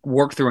he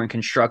worked through and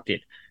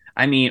constructed.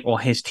 I mean, well,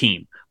 his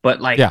team. But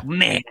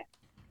man,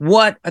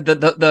 what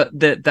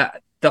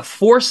the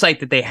foresight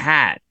that they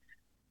had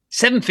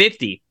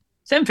 $750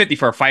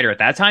 for a fighter at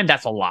that time,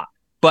 that's a lot.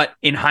 But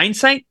in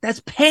hindsight,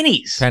 that's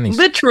pennies,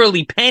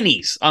 literally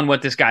pennies on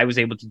what this guy was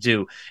able to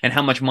do and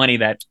how much money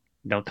that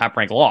Top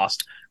Rank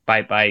lost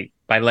by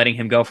letting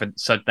him go for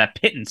such that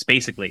pittance,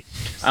 basically.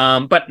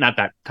 But not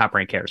that Top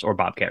Rank cares or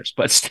Bob cares,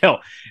 but still,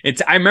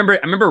 I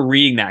remember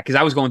reading that because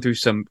I was going through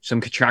some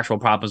contractual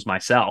problems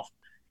myself,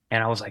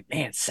 and I was like,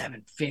 man,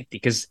 $750,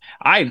 because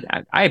I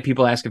had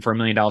people asking for $1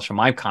 million for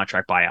my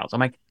contract buyouts. I'm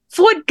like,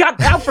 Floyd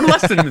got out for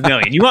less than $1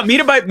 million. You want me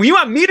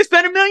to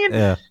spend $1 million?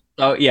 Yeah.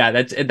 Oh yeah,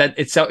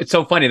 it's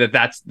so funny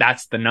that's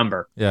the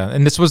number. Yeah,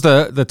 and this was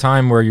the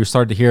time where you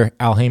started to hear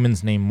Al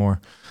Heyman's name more.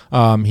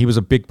 He was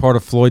a big part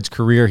of Floyd's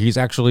career. He's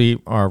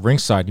actually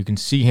ringside. You can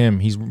see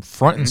him. He's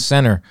front and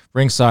center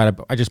ringside.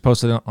 I just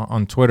posted it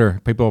on Twitter.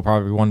 People are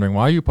probably wondering,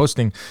 why are you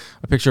posting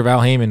a picture of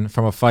Al Heyman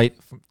from a fight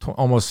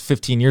almost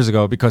 15 years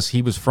ago? Because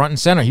he was front and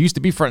center. He used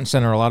to be front and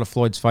center a lot of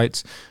Floyd's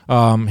fights.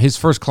 His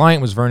first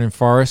client was Vernon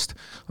Forrest.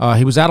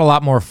 He was at a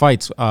lot more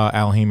fights,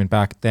 Al Heyman,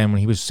 back then, when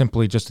he was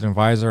simply just an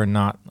advisor and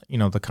not,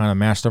 the kind of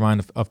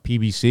mastermind of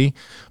PBC.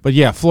 But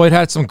yeah, Floyd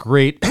had some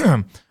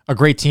a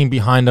great team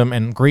behind him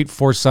and great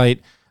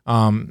foresight.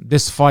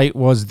 This fight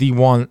was the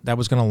one that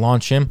was going to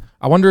launch him.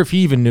 I wonder if he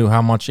even knew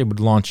how much it would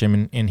launch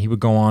him, and he would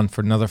go on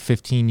for another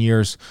 15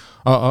 years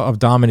of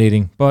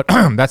dominating. But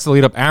that's the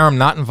lead up. Arum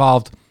not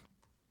involved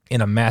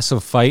in a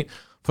massive fight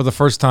for the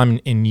first time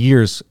in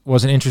years.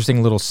 Was an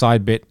interesting little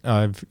side bit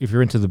if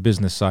you're into the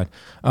business side.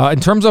 In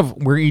terms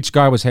of where each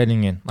guy was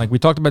heading in, like we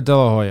talked about De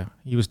La Hoya.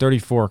 He was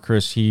 34,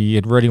 Chris. He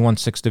had already won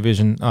six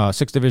division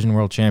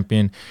world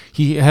champion.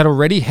 He had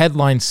already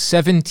headlined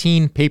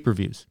 17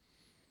 pay-per-views.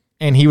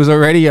 And he was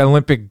already an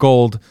Olympic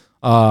gold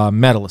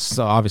medalist.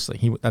 So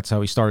obviously, that's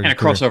how he started. And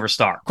a crossover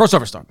star.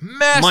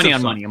 Massive money on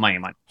star.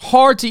 money.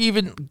 Hard to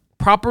even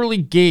properly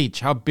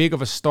gauge how big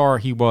of a star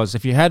he was.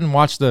 If you hadn't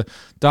watched the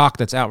doc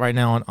that's out right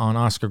now on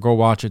Oscar, go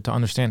watch it to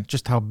understand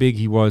just how big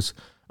he was.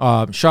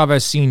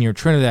 Chavez Sr.,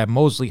 Trinidad,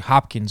 Mosley,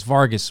 Hopkins,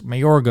 Vargas,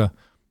 Mayorga.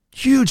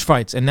 Huge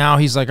fights. And now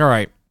he's like, all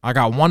right, I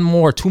got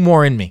two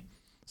more in me.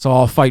 So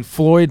I'll fight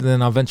Floyd, and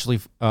then I'll eventually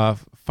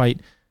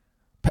fight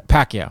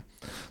Pacquiao.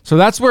 So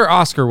that's where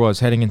Oscar was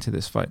heading into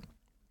this fight.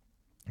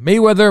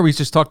 Mayweather, we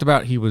just talked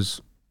about, he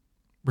was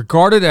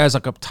regarded as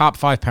like a top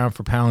 5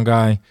 pound-for-pound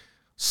guy,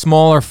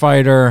 smaller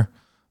fighter,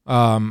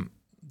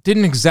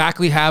 didn't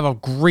exactly have a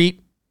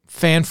great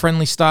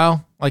fan-friendly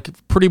style. Like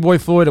Pretty Boy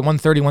Floyd at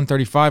 130,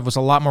 135 was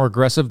a lot more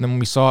aggressive than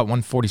we saw at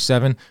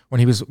 147 when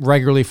he was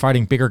regularly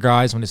fighting bigger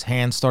guys, when his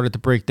hands started to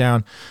break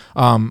down.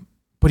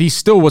 But he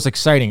still was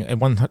exciting at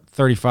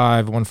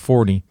 135,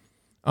 140.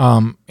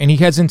 And he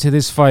heads into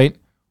this fight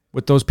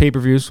with those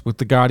pay-per-views, with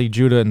the Gotti,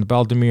 Judah, and the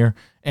Baldemir,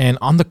 and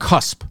on the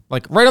cusp,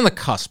 like right on the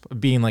cusp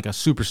of being like a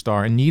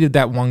superstar, and needed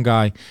that one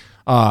guy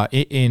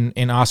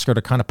in Oscar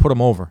to kind of put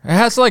him over. It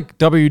has like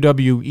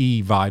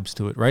WWE vibes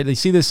to it, right? They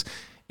see this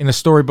in the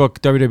storybook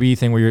WWE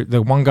thing where you're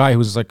the one guy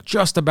who's like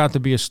just about to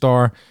be a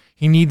star.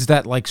 He needs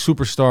that like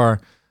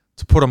superstar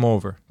to put him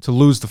over, to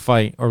lose the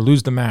fight or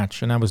lose the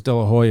match, and that was De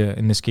La Hoya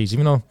in this case,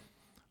 even though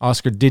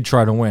Oscar did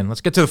try to win.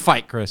 Let's get to the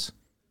fight, Chris.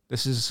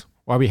 This is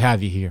why we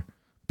have you here.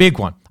 Big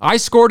one. I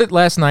scored it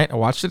last night. I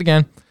watched it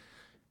again.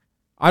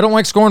 I don't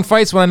like scoring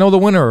fights when I know the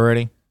winner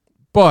already.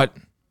 But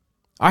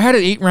I had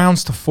it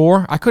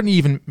 8-4. I couldn't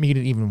even make it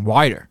even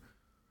wider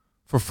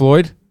for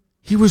Floyd.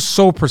 He was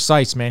so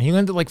precise, man. He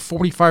landed like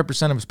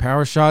 45% of his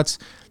power shots.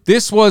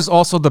 This was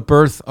also the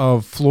birth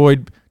of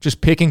Floyd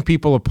just picking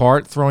people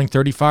apart, throwing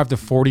 35 to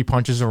 40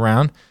 punches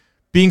around,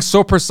 being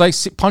so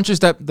precise, punches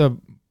that the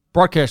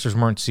broadcasters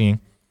weren't seeing.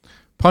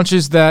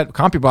 Punches that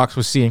CompuBox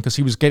was seeing because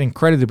he was getting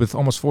credited with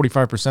almost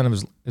 45%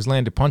 of his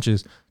landed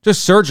punches.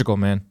 Just surgical,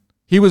 man.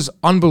 He was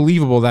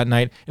unbelievable that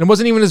night. And it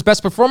wasn't even his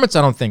best performance,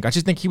 I don't think. I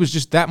just think he was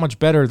just that much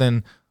better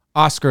than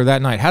Oscar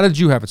that night. How did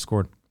you have it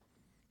scored?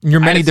 In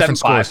your many different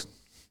scores.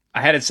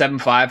 I had it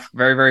 7-5.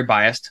 Very, very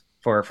biased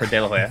for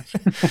De La Hoya.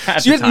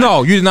 You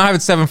did not have it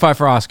 7-5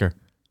 for Oscar.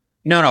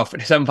 No,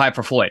 7-5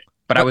 for Floyd.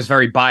 But I was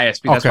very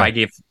biased because I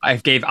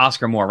gave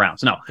Oscar more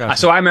rounds. No. Gotcha.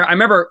 So I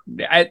remember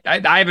I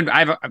haven't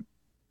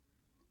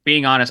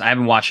being honest, I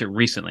haven't watched it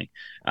recently,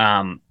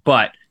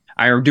 but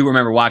I do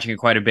remember watching it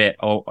quite a bit,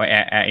 over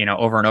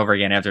and over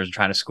again after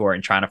trying to score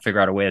and trying to figure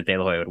out a way that De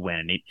La Hoya would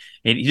win.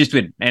 And he just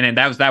didn't. And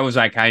that was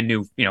like, I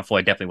knew,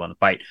 Floyd definitely won the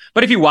fight.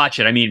 But if you watch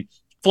it, I mean,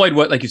 Floyd,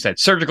 like you said,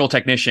 surgical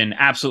technician,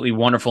 absolutely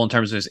wonderful in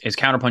terms of his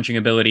counterpunching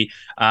ability.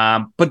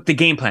 But the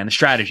game plan, the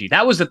strategy,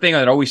 that was the thing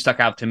that always stuck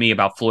out to me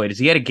about Floyd, is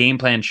he had a game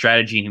plan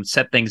strategy and he would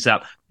set things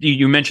up.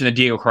 You mentioned the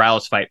Diego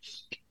Corrales fight.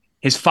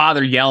 His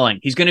father yelling,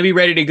 he's going to be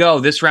ready to go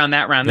this round,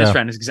 that round, this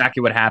round is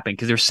exactly what happened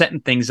because they're setting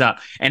things up.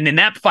 And in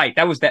that fight,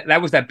 that was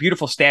that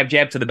beautiful stab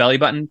jab to the belly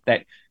button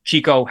that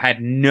Chico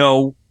had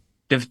no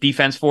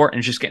defense for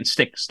and just getting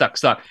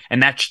stuck.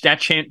 And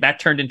that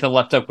turned into the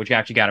left hook, which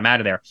actually got him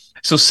out of there.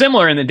 So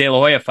similar in the De La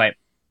Hoya fight,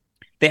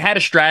 they had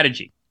a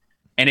strategy,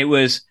 and it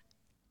was,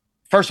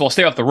 first of all,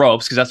 stay off the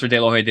ropes because that's where De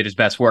La Hoya did his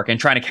best work and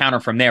try to counter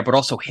from there, but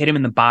also hit him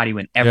in the body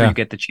whenever you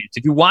get the chance.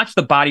 If you watch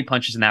the body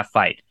punches in that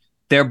fight,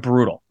 they're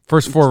brutal.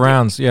 First 4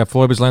 rounds, yeah,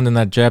 Floyd was landing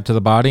that jab to the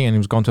body, and he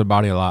was going to the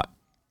body a lot.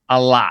 A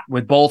lot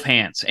with both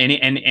hands. And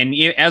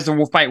as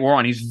the fight wore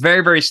on, he's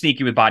very, very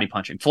sneaky with body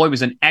punching. Floyd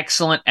was an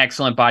excellent,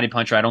 excellent body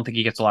puncher. I don't think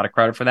he gets a lot of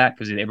credit for that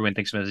because everyone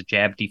thinks of him as a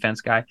jab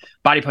defense guy.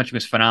 Body punching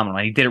was phenomenal.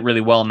 And he did it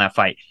really well in that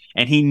fight.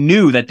 And he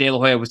knew that De La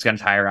Hoya was going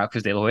to tire out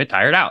because De La Hoya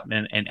tired out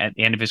and at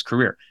the end of his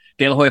career.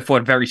 De La Hoya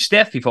fought very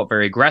stiff. He fought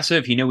very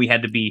aggressive. He knew he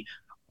had to be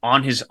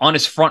on his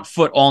front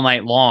foot all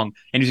night long.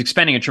 And he was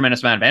expending a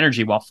tremendous amount of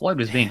energy while Floyd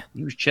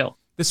he was chill.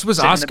 This was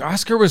Oscar.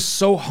 Oscar was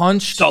so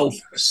hunched. So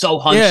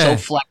hunched, so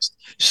flexed,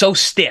 so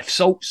stiff,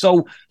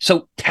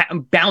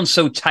 bound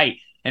so tight.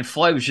 And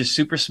Floyd was just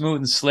super smooth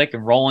and slick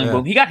and rolling. Yeah.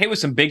 Well, he got hit with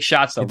some big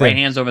shots, though. Right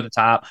hands over the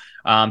top.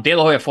 De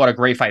La Hoya fought a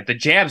great fight. The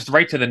jabs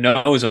right to the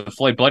nose of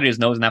Floyd, bloodied his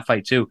nose in that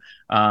fight, too.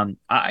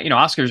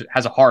 Oscar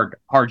has a hard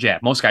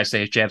jab. Most guys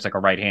say his jab's like a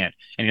right hand.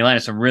 And he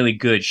landed some really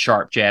good,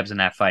 sharp jabs in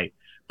that fight.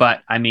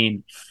 But, I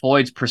mean,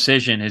 Floyd's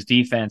precision, his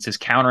defense, his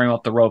countering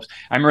off the ropes.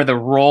 I remember the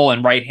roll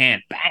and right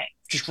hand, bang.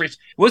 It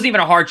wasn't even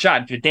a hard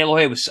shot. De La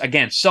Hoya was,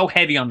 again, so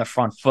heavy on the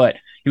front foot.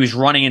 He was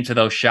running into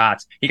those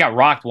shots. He got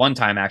rocked one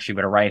time, actually,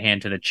 with a right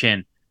hand to the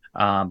chin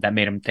that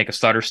made him take a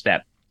stutter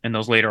step in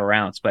those later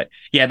rounds. But,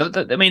 yeah,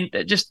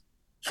 just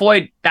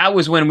Floyd, that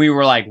was when we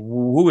were like,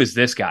 who is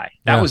this guy?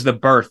 That was the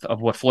birth of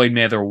what Floyd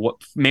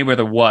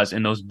Mayweather was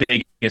in those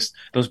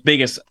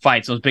biggest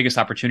fights, those biggest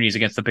opportunities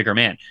against the bigger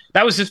man.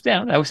 That was just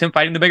that was him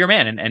fighting the bigger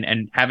man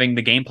and having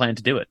the game plan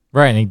to do it.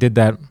 Right, and he did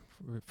that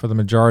for the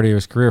majority of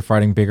his career,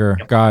 fighting bigger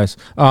guys.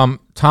 Tom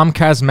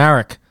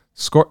Kazmarek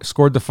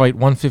scored the fight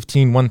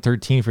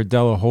 115-113 for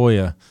De La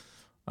Hoya.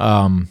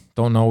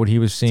 Don't know what he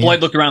was seeing.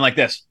 Floyd looked around like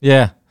this.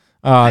 Yeah.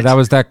 That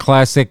was that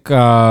classic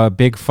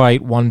big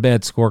fight, one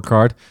bad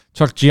scorecard.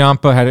 Chuck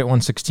Giampa had it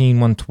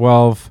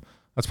 116-112.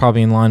 That's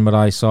probably in line with what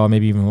I saw,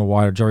 maybe even a little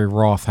wider. Jerry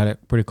Roth had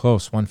it pretty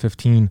close,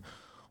 115-113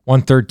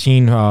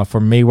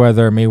 for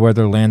Mayweather.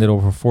 Mayweather landed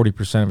over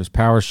 40% of his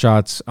power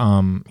shots.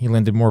 He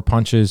landed more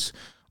punches.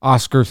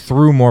 Oscar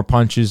threw more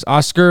punches.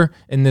 Oscar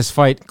in this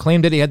fight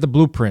claimed that he had the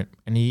blueprint,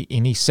 and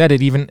he said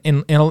it even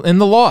in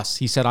the loss.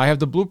 He said, "I have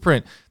the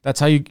blueprint. That's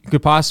how you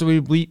could possibly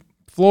beat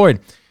Floyd."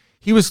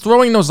 He was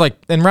throwing those, like,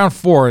 in round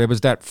 4, it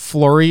was that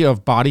flurry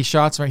of body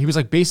shots. Right? He was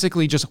like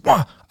basically just,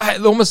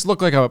 it almost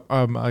looked like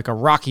a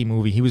Rocky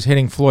movie. He was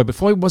hitting Floyd, but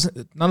Floyd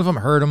wasn't. None of them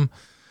hurt him.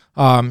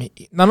 None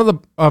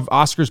of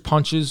Oscar's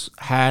punches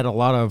had a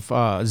lot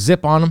of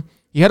zip on them.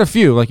 He had a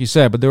few, like you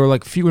said, but they were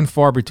like few and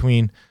far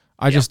between.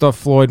 I just thought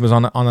Floyd was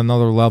on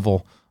another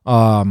level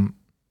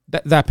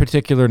that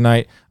particular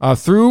night.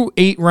 Through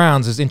 8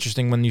 rounds is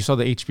interesting when you saw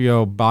the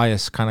HBO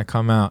bias kind of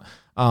come out.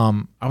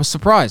 I was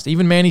surprised.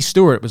 Even Manny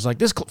Stewart was like,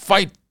 this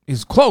fight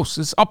is close.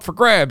 It's up for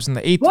grabs in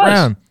the 8th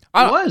round.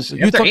 It was.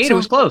 After 8, it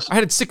was close. I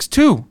had it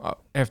 6-2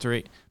 after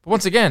 8. But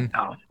once again,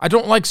 I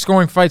don't like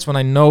scoring fights when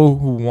I know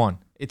who won.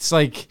 It's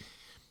like,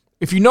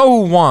 if you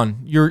know who won,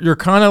 you're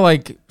kind of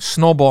like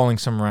snowballing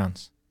some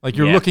rounds. Like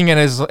you're looking at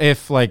it as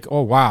if like,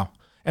 oh, wow.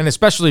 And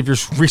especially if you're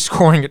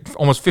rescoring it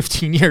almost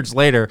 15 years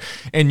later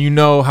and you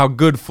know how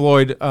good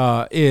Floyd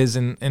is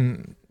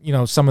and you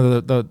know, some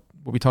of the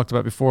what we talked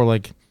about before,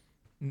 like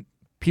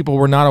people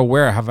were not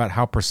aware about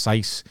how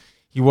precise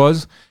he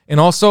was. And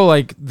also,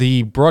 like,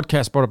 the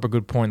broadcast brought up a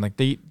good point. Like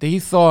they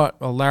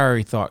thought,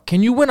 Larry thought,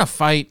 can you win a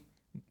fight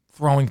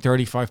throwing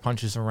 35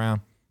 punches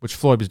around, which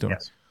Floyd was doing?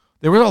 Yes.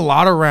 There were a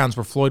lot of rounds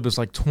where Floyd was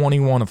like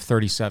 21 of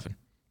 37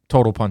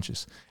 total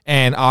punches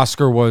and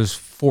Oscar was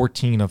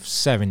 14 of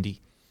 70.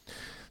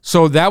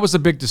 So that was a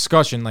big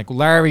discussion. Like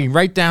Larry,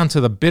 right down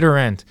to the bitter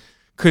end,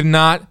 could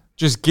not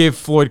just give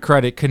Floyd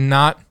credit,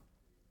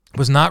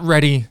 was not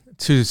ready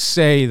to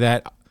say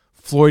that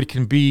Floyd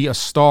can be a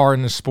star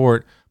in the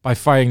sport by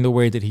fighting the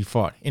way that he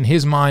fought. In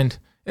his mind,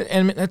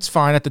 and that's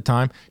fine at the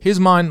time, his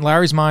mind,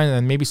 Larry's mind,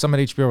 and maybe some at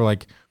HBO were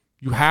like,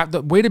 you have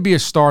the way to be a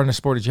star in the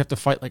sport is you have to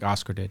fight like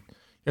Oscar did.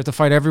 You have to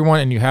fight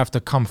everyone and you have to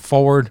come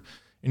forward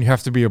and you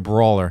have to be a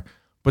brawler.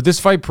 But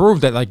this fight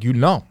proved that, like, you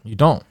don't.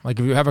 Like,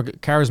 if you have a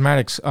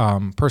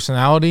charismatic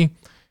personality,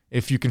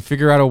 if you can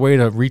figure out a way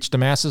to reach the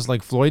masses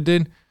like Floyd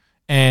did,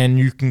 and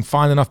you can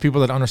find enough people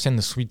that understand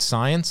the sweet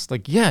science,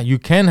 like, yeah, you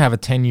can have a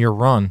 10-year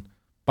run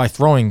by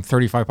throwing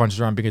 35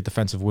 punches around being a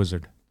defensive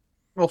wizard.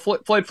 Well,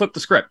 Floyd flipped the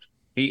script.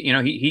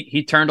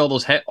 He turned all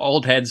those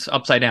old heads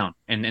upside down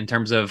in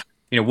terms of,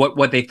 you know,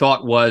 what they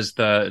thought was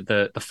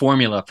the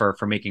formula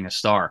for making a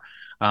star.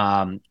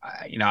 I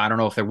don't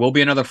know if there will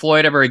be another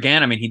Floyd ever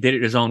again. I mean, he did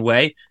it his own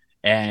way,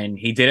 and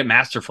he did it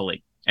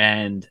masterfully.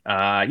 And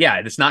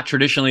it's not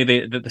traditionally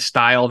the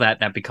style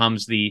that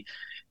becomes the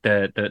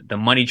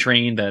money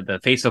train,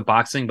 the face of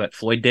boxing, but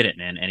Floyd did it,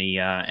 and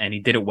he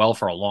did it well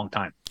for a long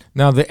time.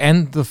 Now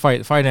the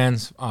fight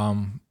ends.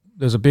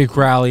 There's a big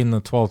rally in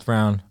the 12th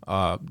round.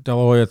 De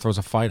La Hoya throws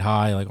a fight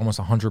high, like almost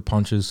 100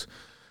 punches.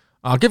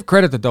 I'll give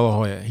credit to De La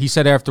Hoya. He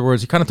said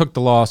afterwards he kind of took the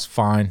loss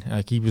fine.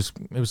 Like it was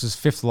his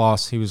 5th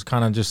loss. He was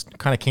kind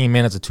of came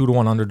in as a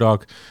 2-1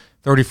 underdog,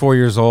 34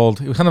 years old.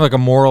 It was kind of like a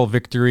moral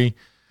victory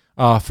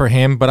for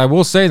him. But I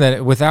will say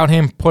that without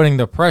him putting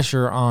the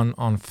pressure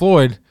on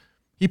Floyd,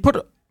 he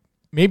put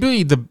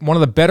maybe one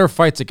of the better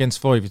fights against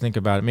Floyd, if you think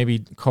about it. Maybe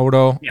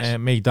Cotto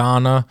and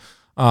Maidana.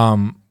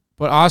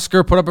 But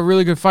Oscar put up a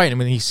really good fight. I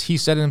mean, he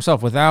said it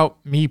himself. Without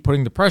me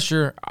putting the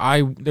pressure,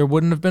 there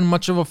wouldn't have been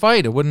much of a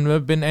fight. It wouldn't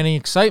have been any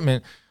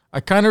excitement. I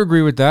kind of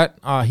agree with that.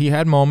 He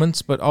had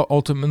moments, but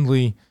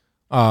ultimately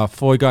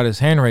Floyd got his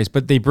hand raised.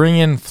 But they bring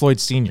in Floyd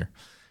Sr.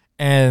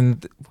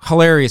 and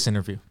hilarious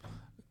interview.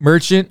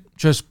 Merchant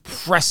just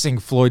pressing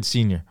Floyd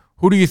Sr.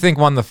 Who do you think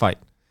won the fight?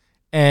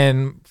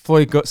 And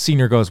Floyd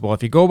Sr. goes, well,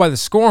 if you go by the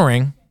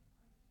scoring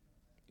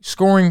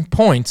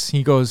points,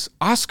 he goes,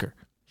 Oscar.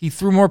 He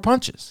threw more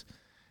punches.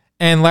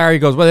 And Larry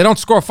goes, well, they don't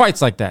score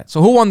fights like that.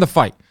 So who won the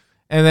fight?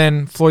 And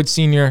then Floyd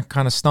Sr.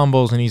 kind of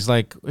stumbles, and he's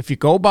like, if you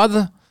go by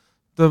the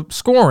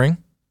scoring,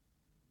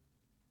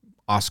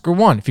 Oscar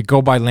won. If you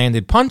go by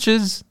landed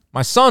punches,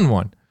 my son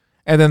won.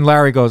 And then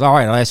Larry goes, all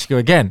right, I'll ask you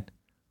again.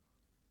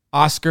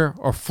 Oscar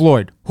or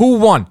Floyd? Who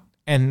won?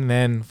 And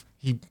then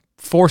he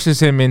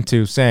forces him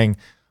into saying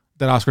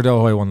that Oscar De La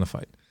Hoya won the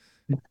fight.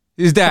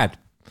 His dad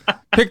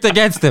picked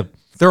against him.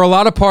 There are a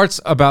lot of parts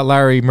about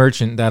Larry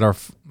Merchant that are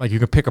like you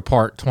can pick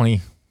apart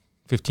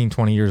 15,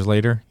 20 years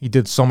later. He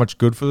did so much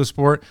good for the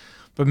sport.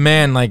 But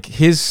man, like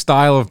his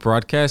style of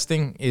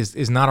broadcasting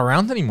is not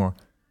around anymore.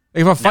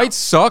 If a fight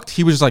sucked,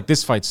 he was just like,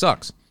 this fight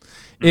sucks.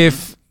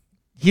 If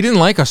he didn't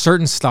like a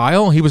certain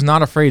style, he was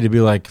not afraid to be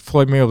like,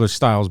 Floyd Mayweather's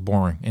style is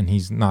boring and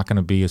he's not going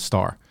to be a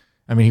star.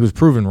 I mean, he was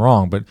proven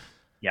wrong, but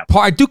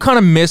I do kind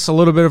of miss a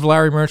little bit of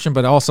Larry Merchant,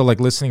 but also like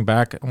listening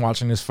back and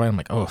watching this fight, I'm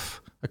like, oh,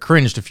 I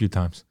cringed a few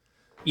times.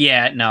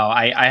 Yeah, no,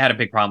 I had a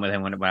big problem with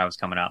him when I was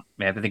coming up.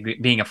 I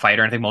think being a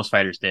fighter, I think most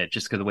fighters did,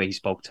 just because of the way he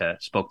spoke to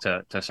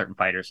certain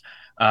fighters.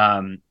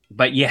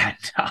 But yeah,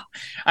 no,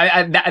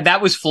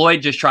 that was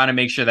Floyd just trying to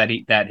make sure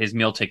that his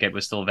meal ticket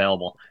was still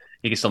available.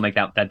 He could still make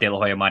that De La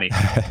Hoya money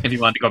if he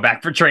wanted to go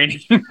back for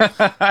training.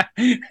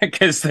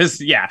 Because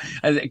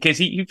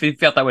he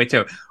felt that way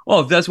too.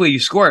 Well, if that's where you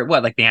score it,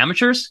 what, like the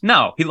amateurs?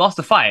 No, he lost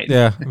the fight.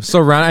 Yeah, so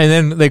round, and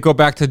then they go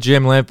back to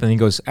Jim Limp, and he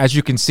goes, as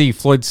you can see,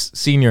 Floyd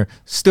Sr.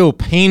 still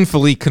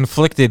painfully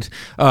conflicted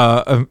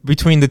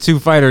between the two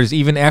fighters,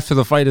 even after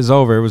the fight is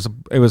over. It was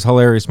a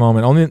hilarious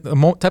moment. Only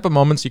the type of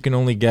moments you can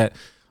only get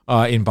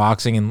in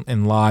boxing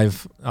and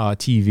live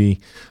TV.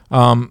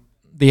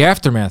 The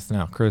aftermath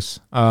now, Chris.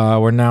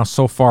 We're now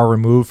so far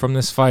removed from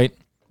this fight.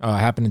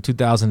 Happened in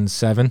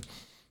 2007.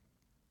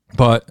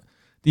 But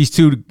these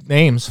two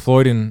names,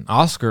 Floyd and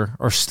Oscar,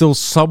 are still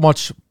so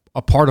much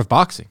a part of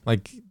boxing.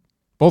 Like,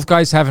 both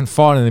guys haven't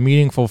fought in a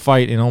meaningful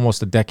fight in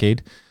almost a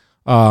decade.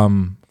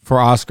 For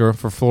Oscar,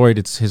 for Floyd,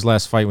 his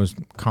last fight was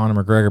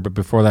Conor McGregor, but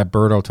before that,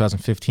 Berto,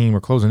 2015. We're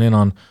closing in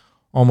on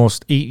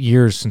almost 8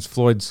 years since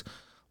Floyd's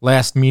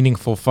last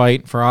meaningful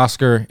fight. For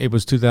Oscar, it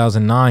was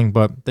 2009,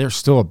 but they're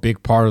still a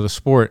big part of the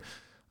sport,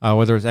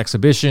 whether it's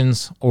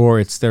exhibitions or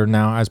it's there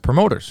now as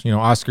promoters. You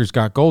know, Oscar's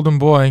got Golden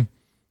Boy.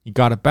 He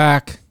got it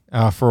back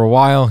for a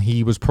while.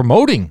 He was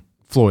promoting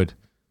Floyd.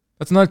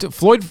 That's not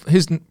Floyd.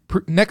 His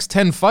next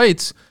 10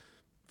 fights,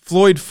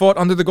 Floyd fought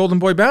under the Golden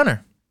Boy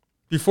banner.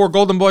 Before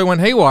Golden Boy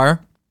went haywire,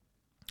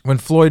 when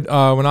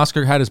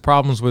Oscar had his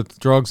problems with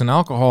drugs and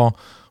alcohol,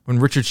 when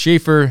Richard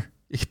Schaefer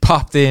he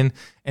popped in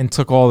and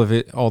took all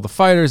the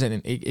fighters,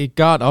 and it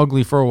got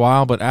ugly for a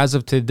while. But as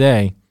of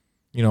today,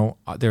 you know,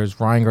 there's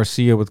Ryan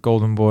Garcia with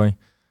Golden Boy,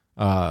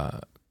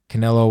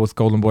 Canelo with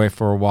Golden Boy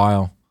for a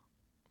while.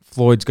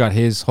 Floyd's got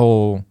his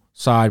whole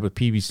side with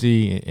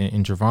PBC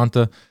in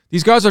Gervonta.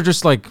 These guys are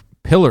just like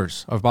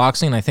pillars of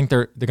boxing, and I think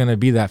they're going to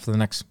be that for the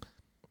next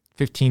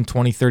 15,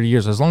 20, 30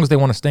 years, as long as they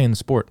want to stay in the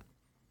sport.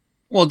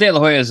 Well, De La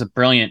Hoya is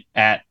brilliant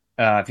at,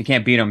 if you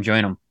can't beat him,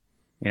 join him.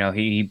 You know,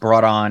 he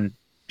brought on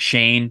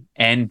Shane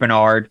and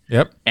Bernard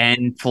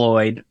and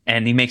Floyd,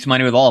 and he makes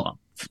money with all of them.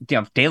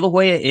 You know, De La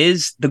Hoya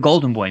is the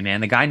Golden Boy,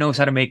 man. The guy knows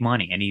how to make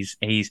money, and he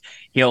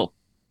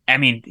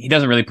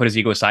doesn't really put his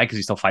ego aside because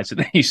he still fights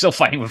with. He's still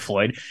fighting with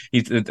Floyd.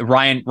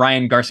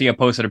 Ryan Garcia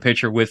posted a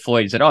picture with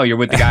Floyd. He said, "Oh, you're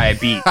with the guy I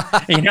beat."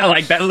 You know,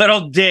 like that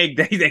little dig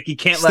that he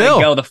can't let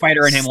it go. The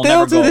fighter in him will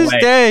never go away. Still to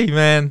this day,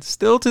 man.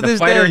 Still to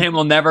this day, the fighter in him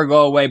will never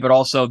go away. But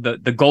also the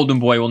Golden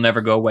Boy will never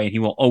go away. He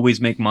will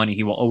always make money.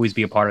 He will always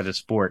be a part of the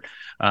sport.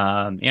 You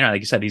know, like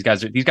you said, these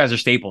guys are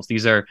staples.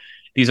 These are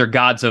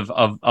gods of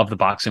the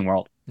boxing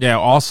world. Yeah,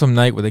 awesome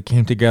night where they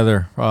came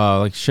together,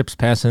 like ships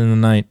passing in the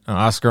night.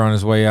 Oscar on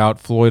his way out,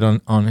 Floyd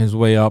on his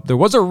way up. There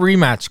was a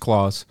rematch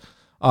clause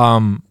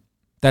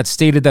that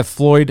stated that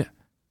Floyd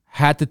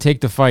had to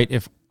take the fight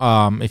if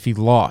he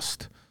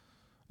lost.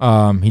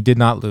 He did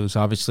not lose,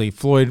 obviously.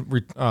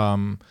 Floyd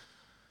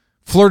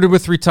flirted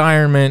with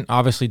retirement,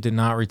 obviously did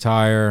not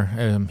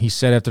retire. He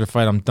said after the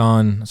fight, I'm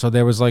done. So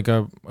there was like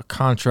a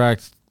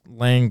contract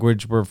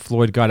language where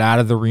Floyd got out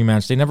of the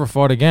rematch. They never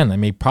fought again. I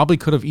mean, probably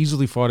could have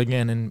easily fought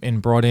again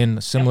and brought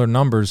in similar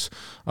numbers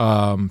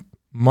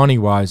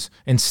money-wise.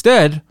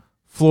 Instead,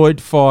 Floyd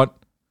fought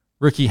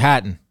Ricky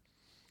Hatton.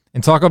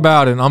 And talk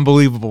about an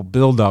unbelievable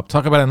build-up.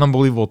 Talk about an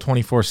unbelievable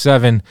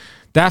 24/7.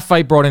 That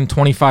fight brought in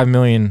 $25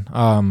 million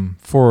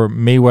for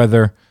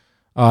Mayweather.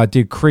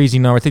 Did crazy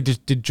number. I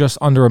think did just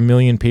under 1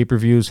 million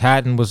pay-per-views.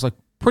 Hatton was like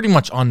pretty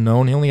much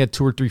unknown. He only had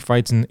 2 or 3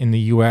 fights in the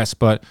U.S.,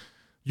 but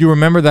you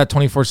remember that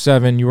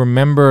 24/7. You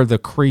remember the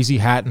crazy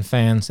Hatton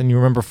fans, and you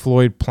remember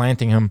Floyd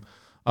planting him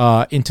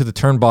into the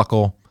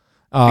turnbuckle.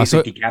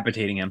 Basically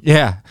decapitating him.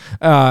 Yeah.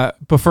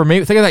 But for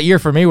think of that year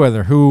for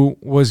Mayweather, who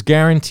was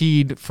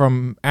guaranteed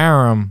from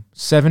Arum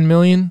 $7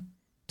 million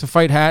to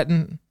fight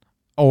Hatton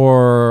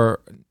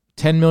or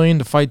 $10 million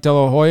to fight De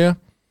La Hoya.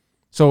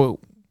 So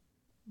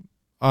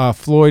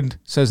Floyd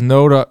says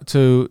no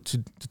to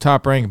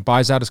Top Rank,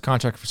 buys out his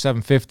contract for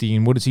 $750.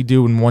 And what does he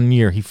do in 1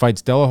 year? He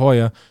fights De La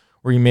Hoya,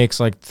 where he makes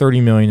like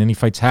 $30 million, and he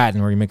fights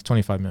Hatton, where he makes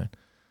 $25 million.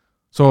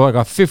 So like a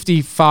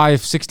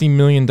 $55-60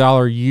 million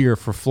year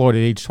for Floyd at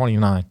age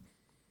 29.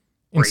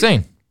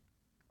 Insane.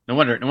 No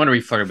wonder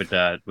he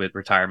flirted with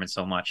retirement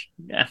so much.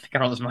 Yeah, I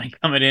got all this money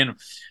coming in,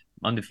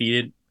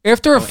 undefeated.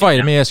 After a fight,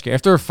 let me ask you.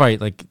 After a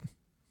fight, like,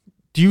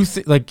 do you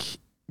think, like,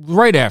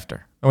 right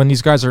after when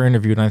these guys are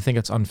interviewed, and I think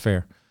it's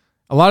unfair.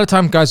 A lot of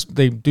times, guys,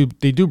 they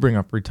do bring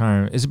up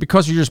retirement. Is it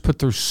because you just put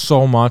through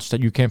so much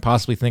that you can't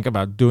possibly think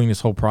about doing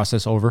this whole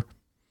process over?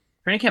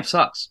 Training camp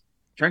sucks.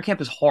 Training camp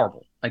is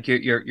horrible. Like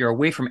you're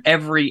away from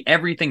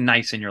everything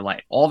nice in your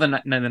life. All the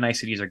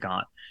niceties are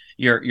gone.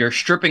 You're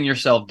stripping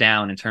yourself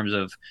down in terms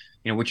of,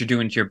 you know, what you're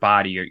doing to your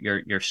body.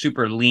 You're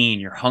super lean.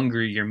 You're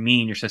hungry. You're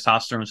mean. Your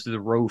testosterone's through the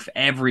roof.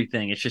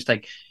 Everything. It's just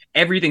like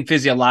everything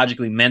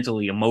physiologically,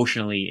 mentally,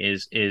 emotionally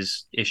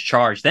is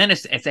charged. Then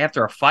it's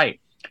after a fight.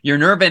 Your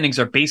nerve endings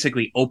are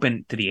basically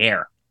open to the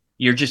air.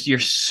 You're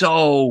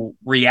so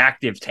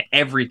reactive to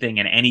everything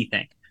and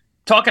anything.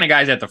 Talking to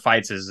guys after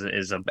fights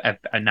is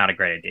not a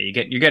great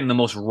idea. You're getting the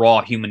most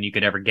raw human you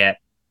could ever get.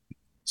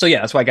 So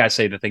yeah, that's why guys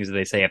say the things that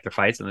they say after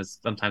fights, and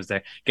sometimes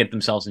they get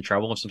themselves in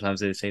trouble, and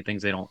sometimes they say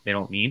things they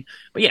don't mean.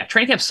 But yeah,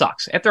 training camp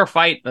sucks. After a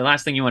fight, the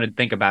last thing you want to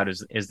think about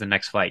is the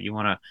next fight. You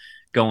want to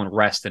go and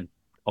rest, and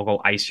go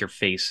ice your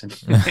face and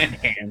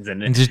hands,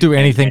 and just do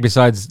anything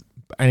besides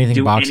anything.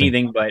 Do boxing.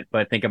 anything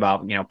but think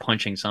about, you know,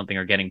 punching something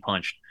or getting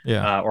punched,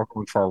 or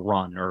going for a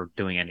run or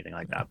doing anything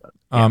like that. But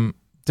yeah.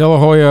 De La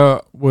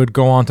Hoya would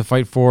go on to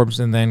fight Forbes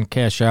and then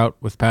cash out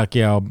with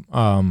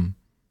Pacquiao.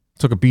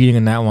 Took a beating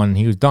in that one.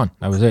 He was done.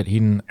 That was it. He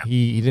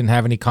didn't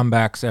have any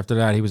comebacks after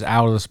that. He was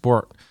out of the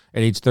sport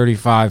at age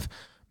 35.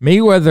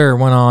 Mayweather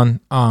went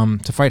on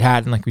to fight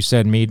Hatton, like we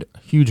said, made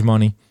huge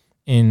money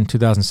in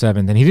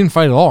 2007. Then he didn't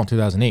fight at all in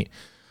 2008.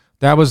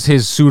 That was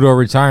his pseudo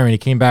retirement. He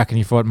came back and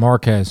he fought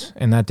Marquez,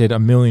 and that did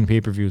 1 million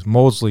pay-per-views.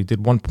 Mosley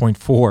did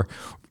 1.4.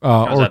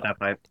 That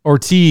fight?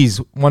 Ortiz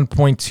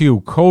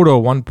 1.2.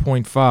 Cotto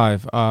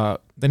 1.5.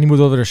 Then he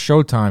moved over to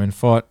Showtime and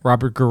fought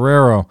Robert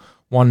Guerrero.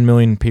 1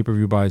 million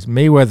pay-per-view buys.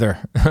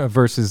 Mayweather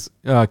versus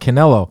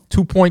Canelo,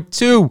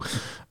 2.2.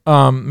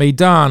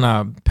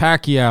 Maidana,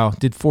 Pacquiao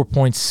did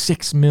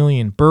 4.6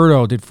 million.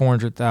 Berto did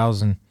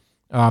 400,000.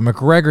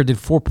 McGregor did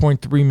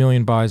 4.3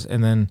 million buys,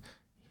 and then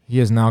he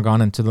has now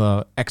gone into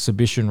the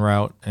exhibition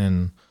route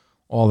and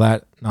all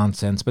that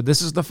nonsense. But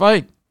this is the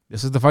fight.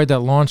 This is the fight that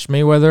launched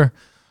Mayweather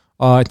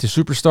into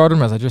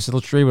superstardom, as I just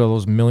illustrated, with all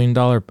those $1 million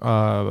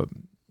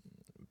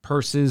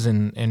purses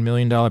and $1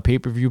 million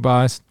pay-per-view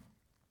buys.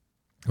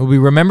 It will be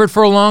remembered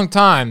for a long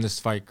time, this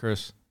fight,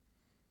 Chris.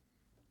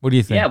 What do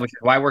you think? Yeah, which is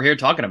why we're here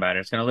talking about it.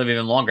 It's going to live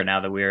even longer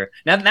now that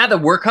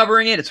we're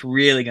covering it. It's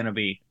really going to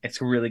be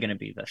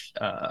this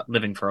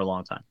living for a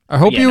long time. I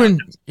hope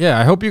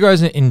I hope you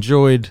guys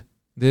enjoyed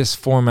this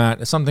format.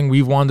 It's something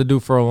we've wanted to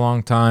do for a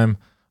long time.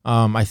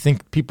 I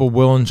think people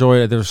will enjoy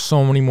it. There's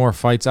so many more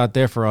fights out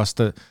there for us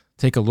to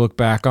take a look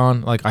back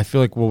on. Like, I feel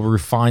like we'll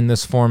refine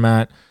this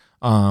format.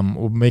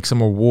 We'll make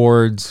some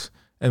awards.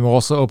 And we'll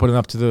also open it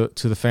up to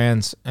the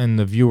fans and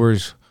the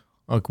viewers.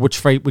 Like, which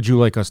fight would you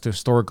like us to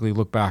historically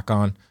look back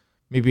on?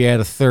 Maybe add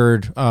a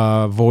third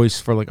voice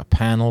for like a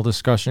panel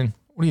discussion.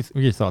 What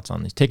are your thoughts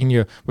on these?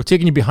 We're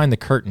taking you behind the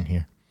curtain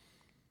here.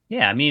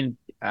 Yeah, I mean,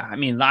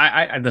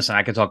 I listen.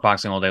 I could talk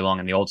boxing all day long,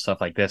 and the old stuff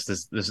like this.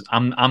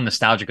 I'm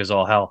nostalgic as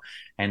all hell,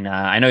 and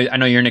I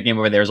know your nickname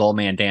over there is Old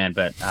Man Dan,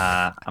 but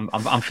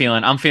I'm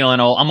feeling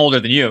old. I'm older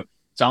than you.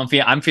 So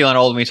I'm feeling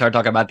old when we start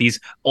talking about these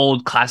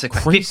old classic.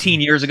 15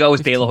 years ago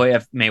was De La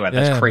Hoya Mayweather.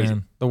 That's crazy.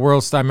 Man. The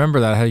world. I remember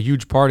that. I had a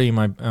huge party.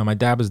 My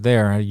dad was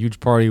there. I had a huge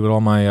party with all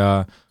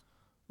my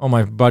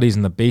buddies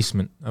in the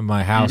basement of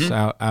my house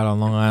out on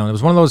Long Island. It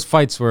was one of those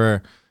fights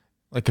where,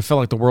 like, it felt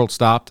like the world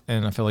stopped,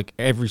 and I felt like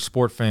every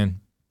sports fan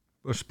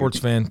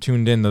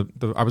tuned in.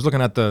 I was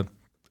looking at the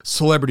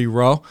celebrity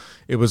row.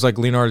 It was like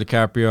Leonardo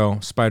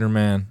DiCaprio,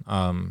 Spider-Man,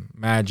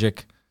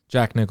 Magic,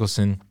 Jack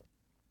Nicholson.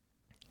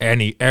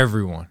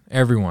 Everyone,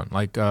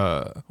 like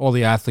all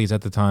the athletes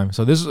at the time.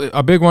 So this is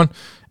a big one,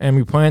 and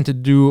we plan to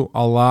do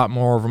a lot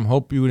more of them.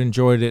 Hope you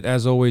enjoyed it.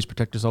 As always,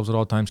 protect yourselves at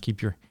all times.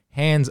 Keep your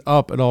hands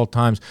up at all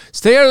times.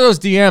 Stay out of those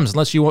DMs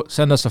unless you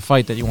send us a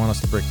fight that you want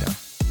us to break down.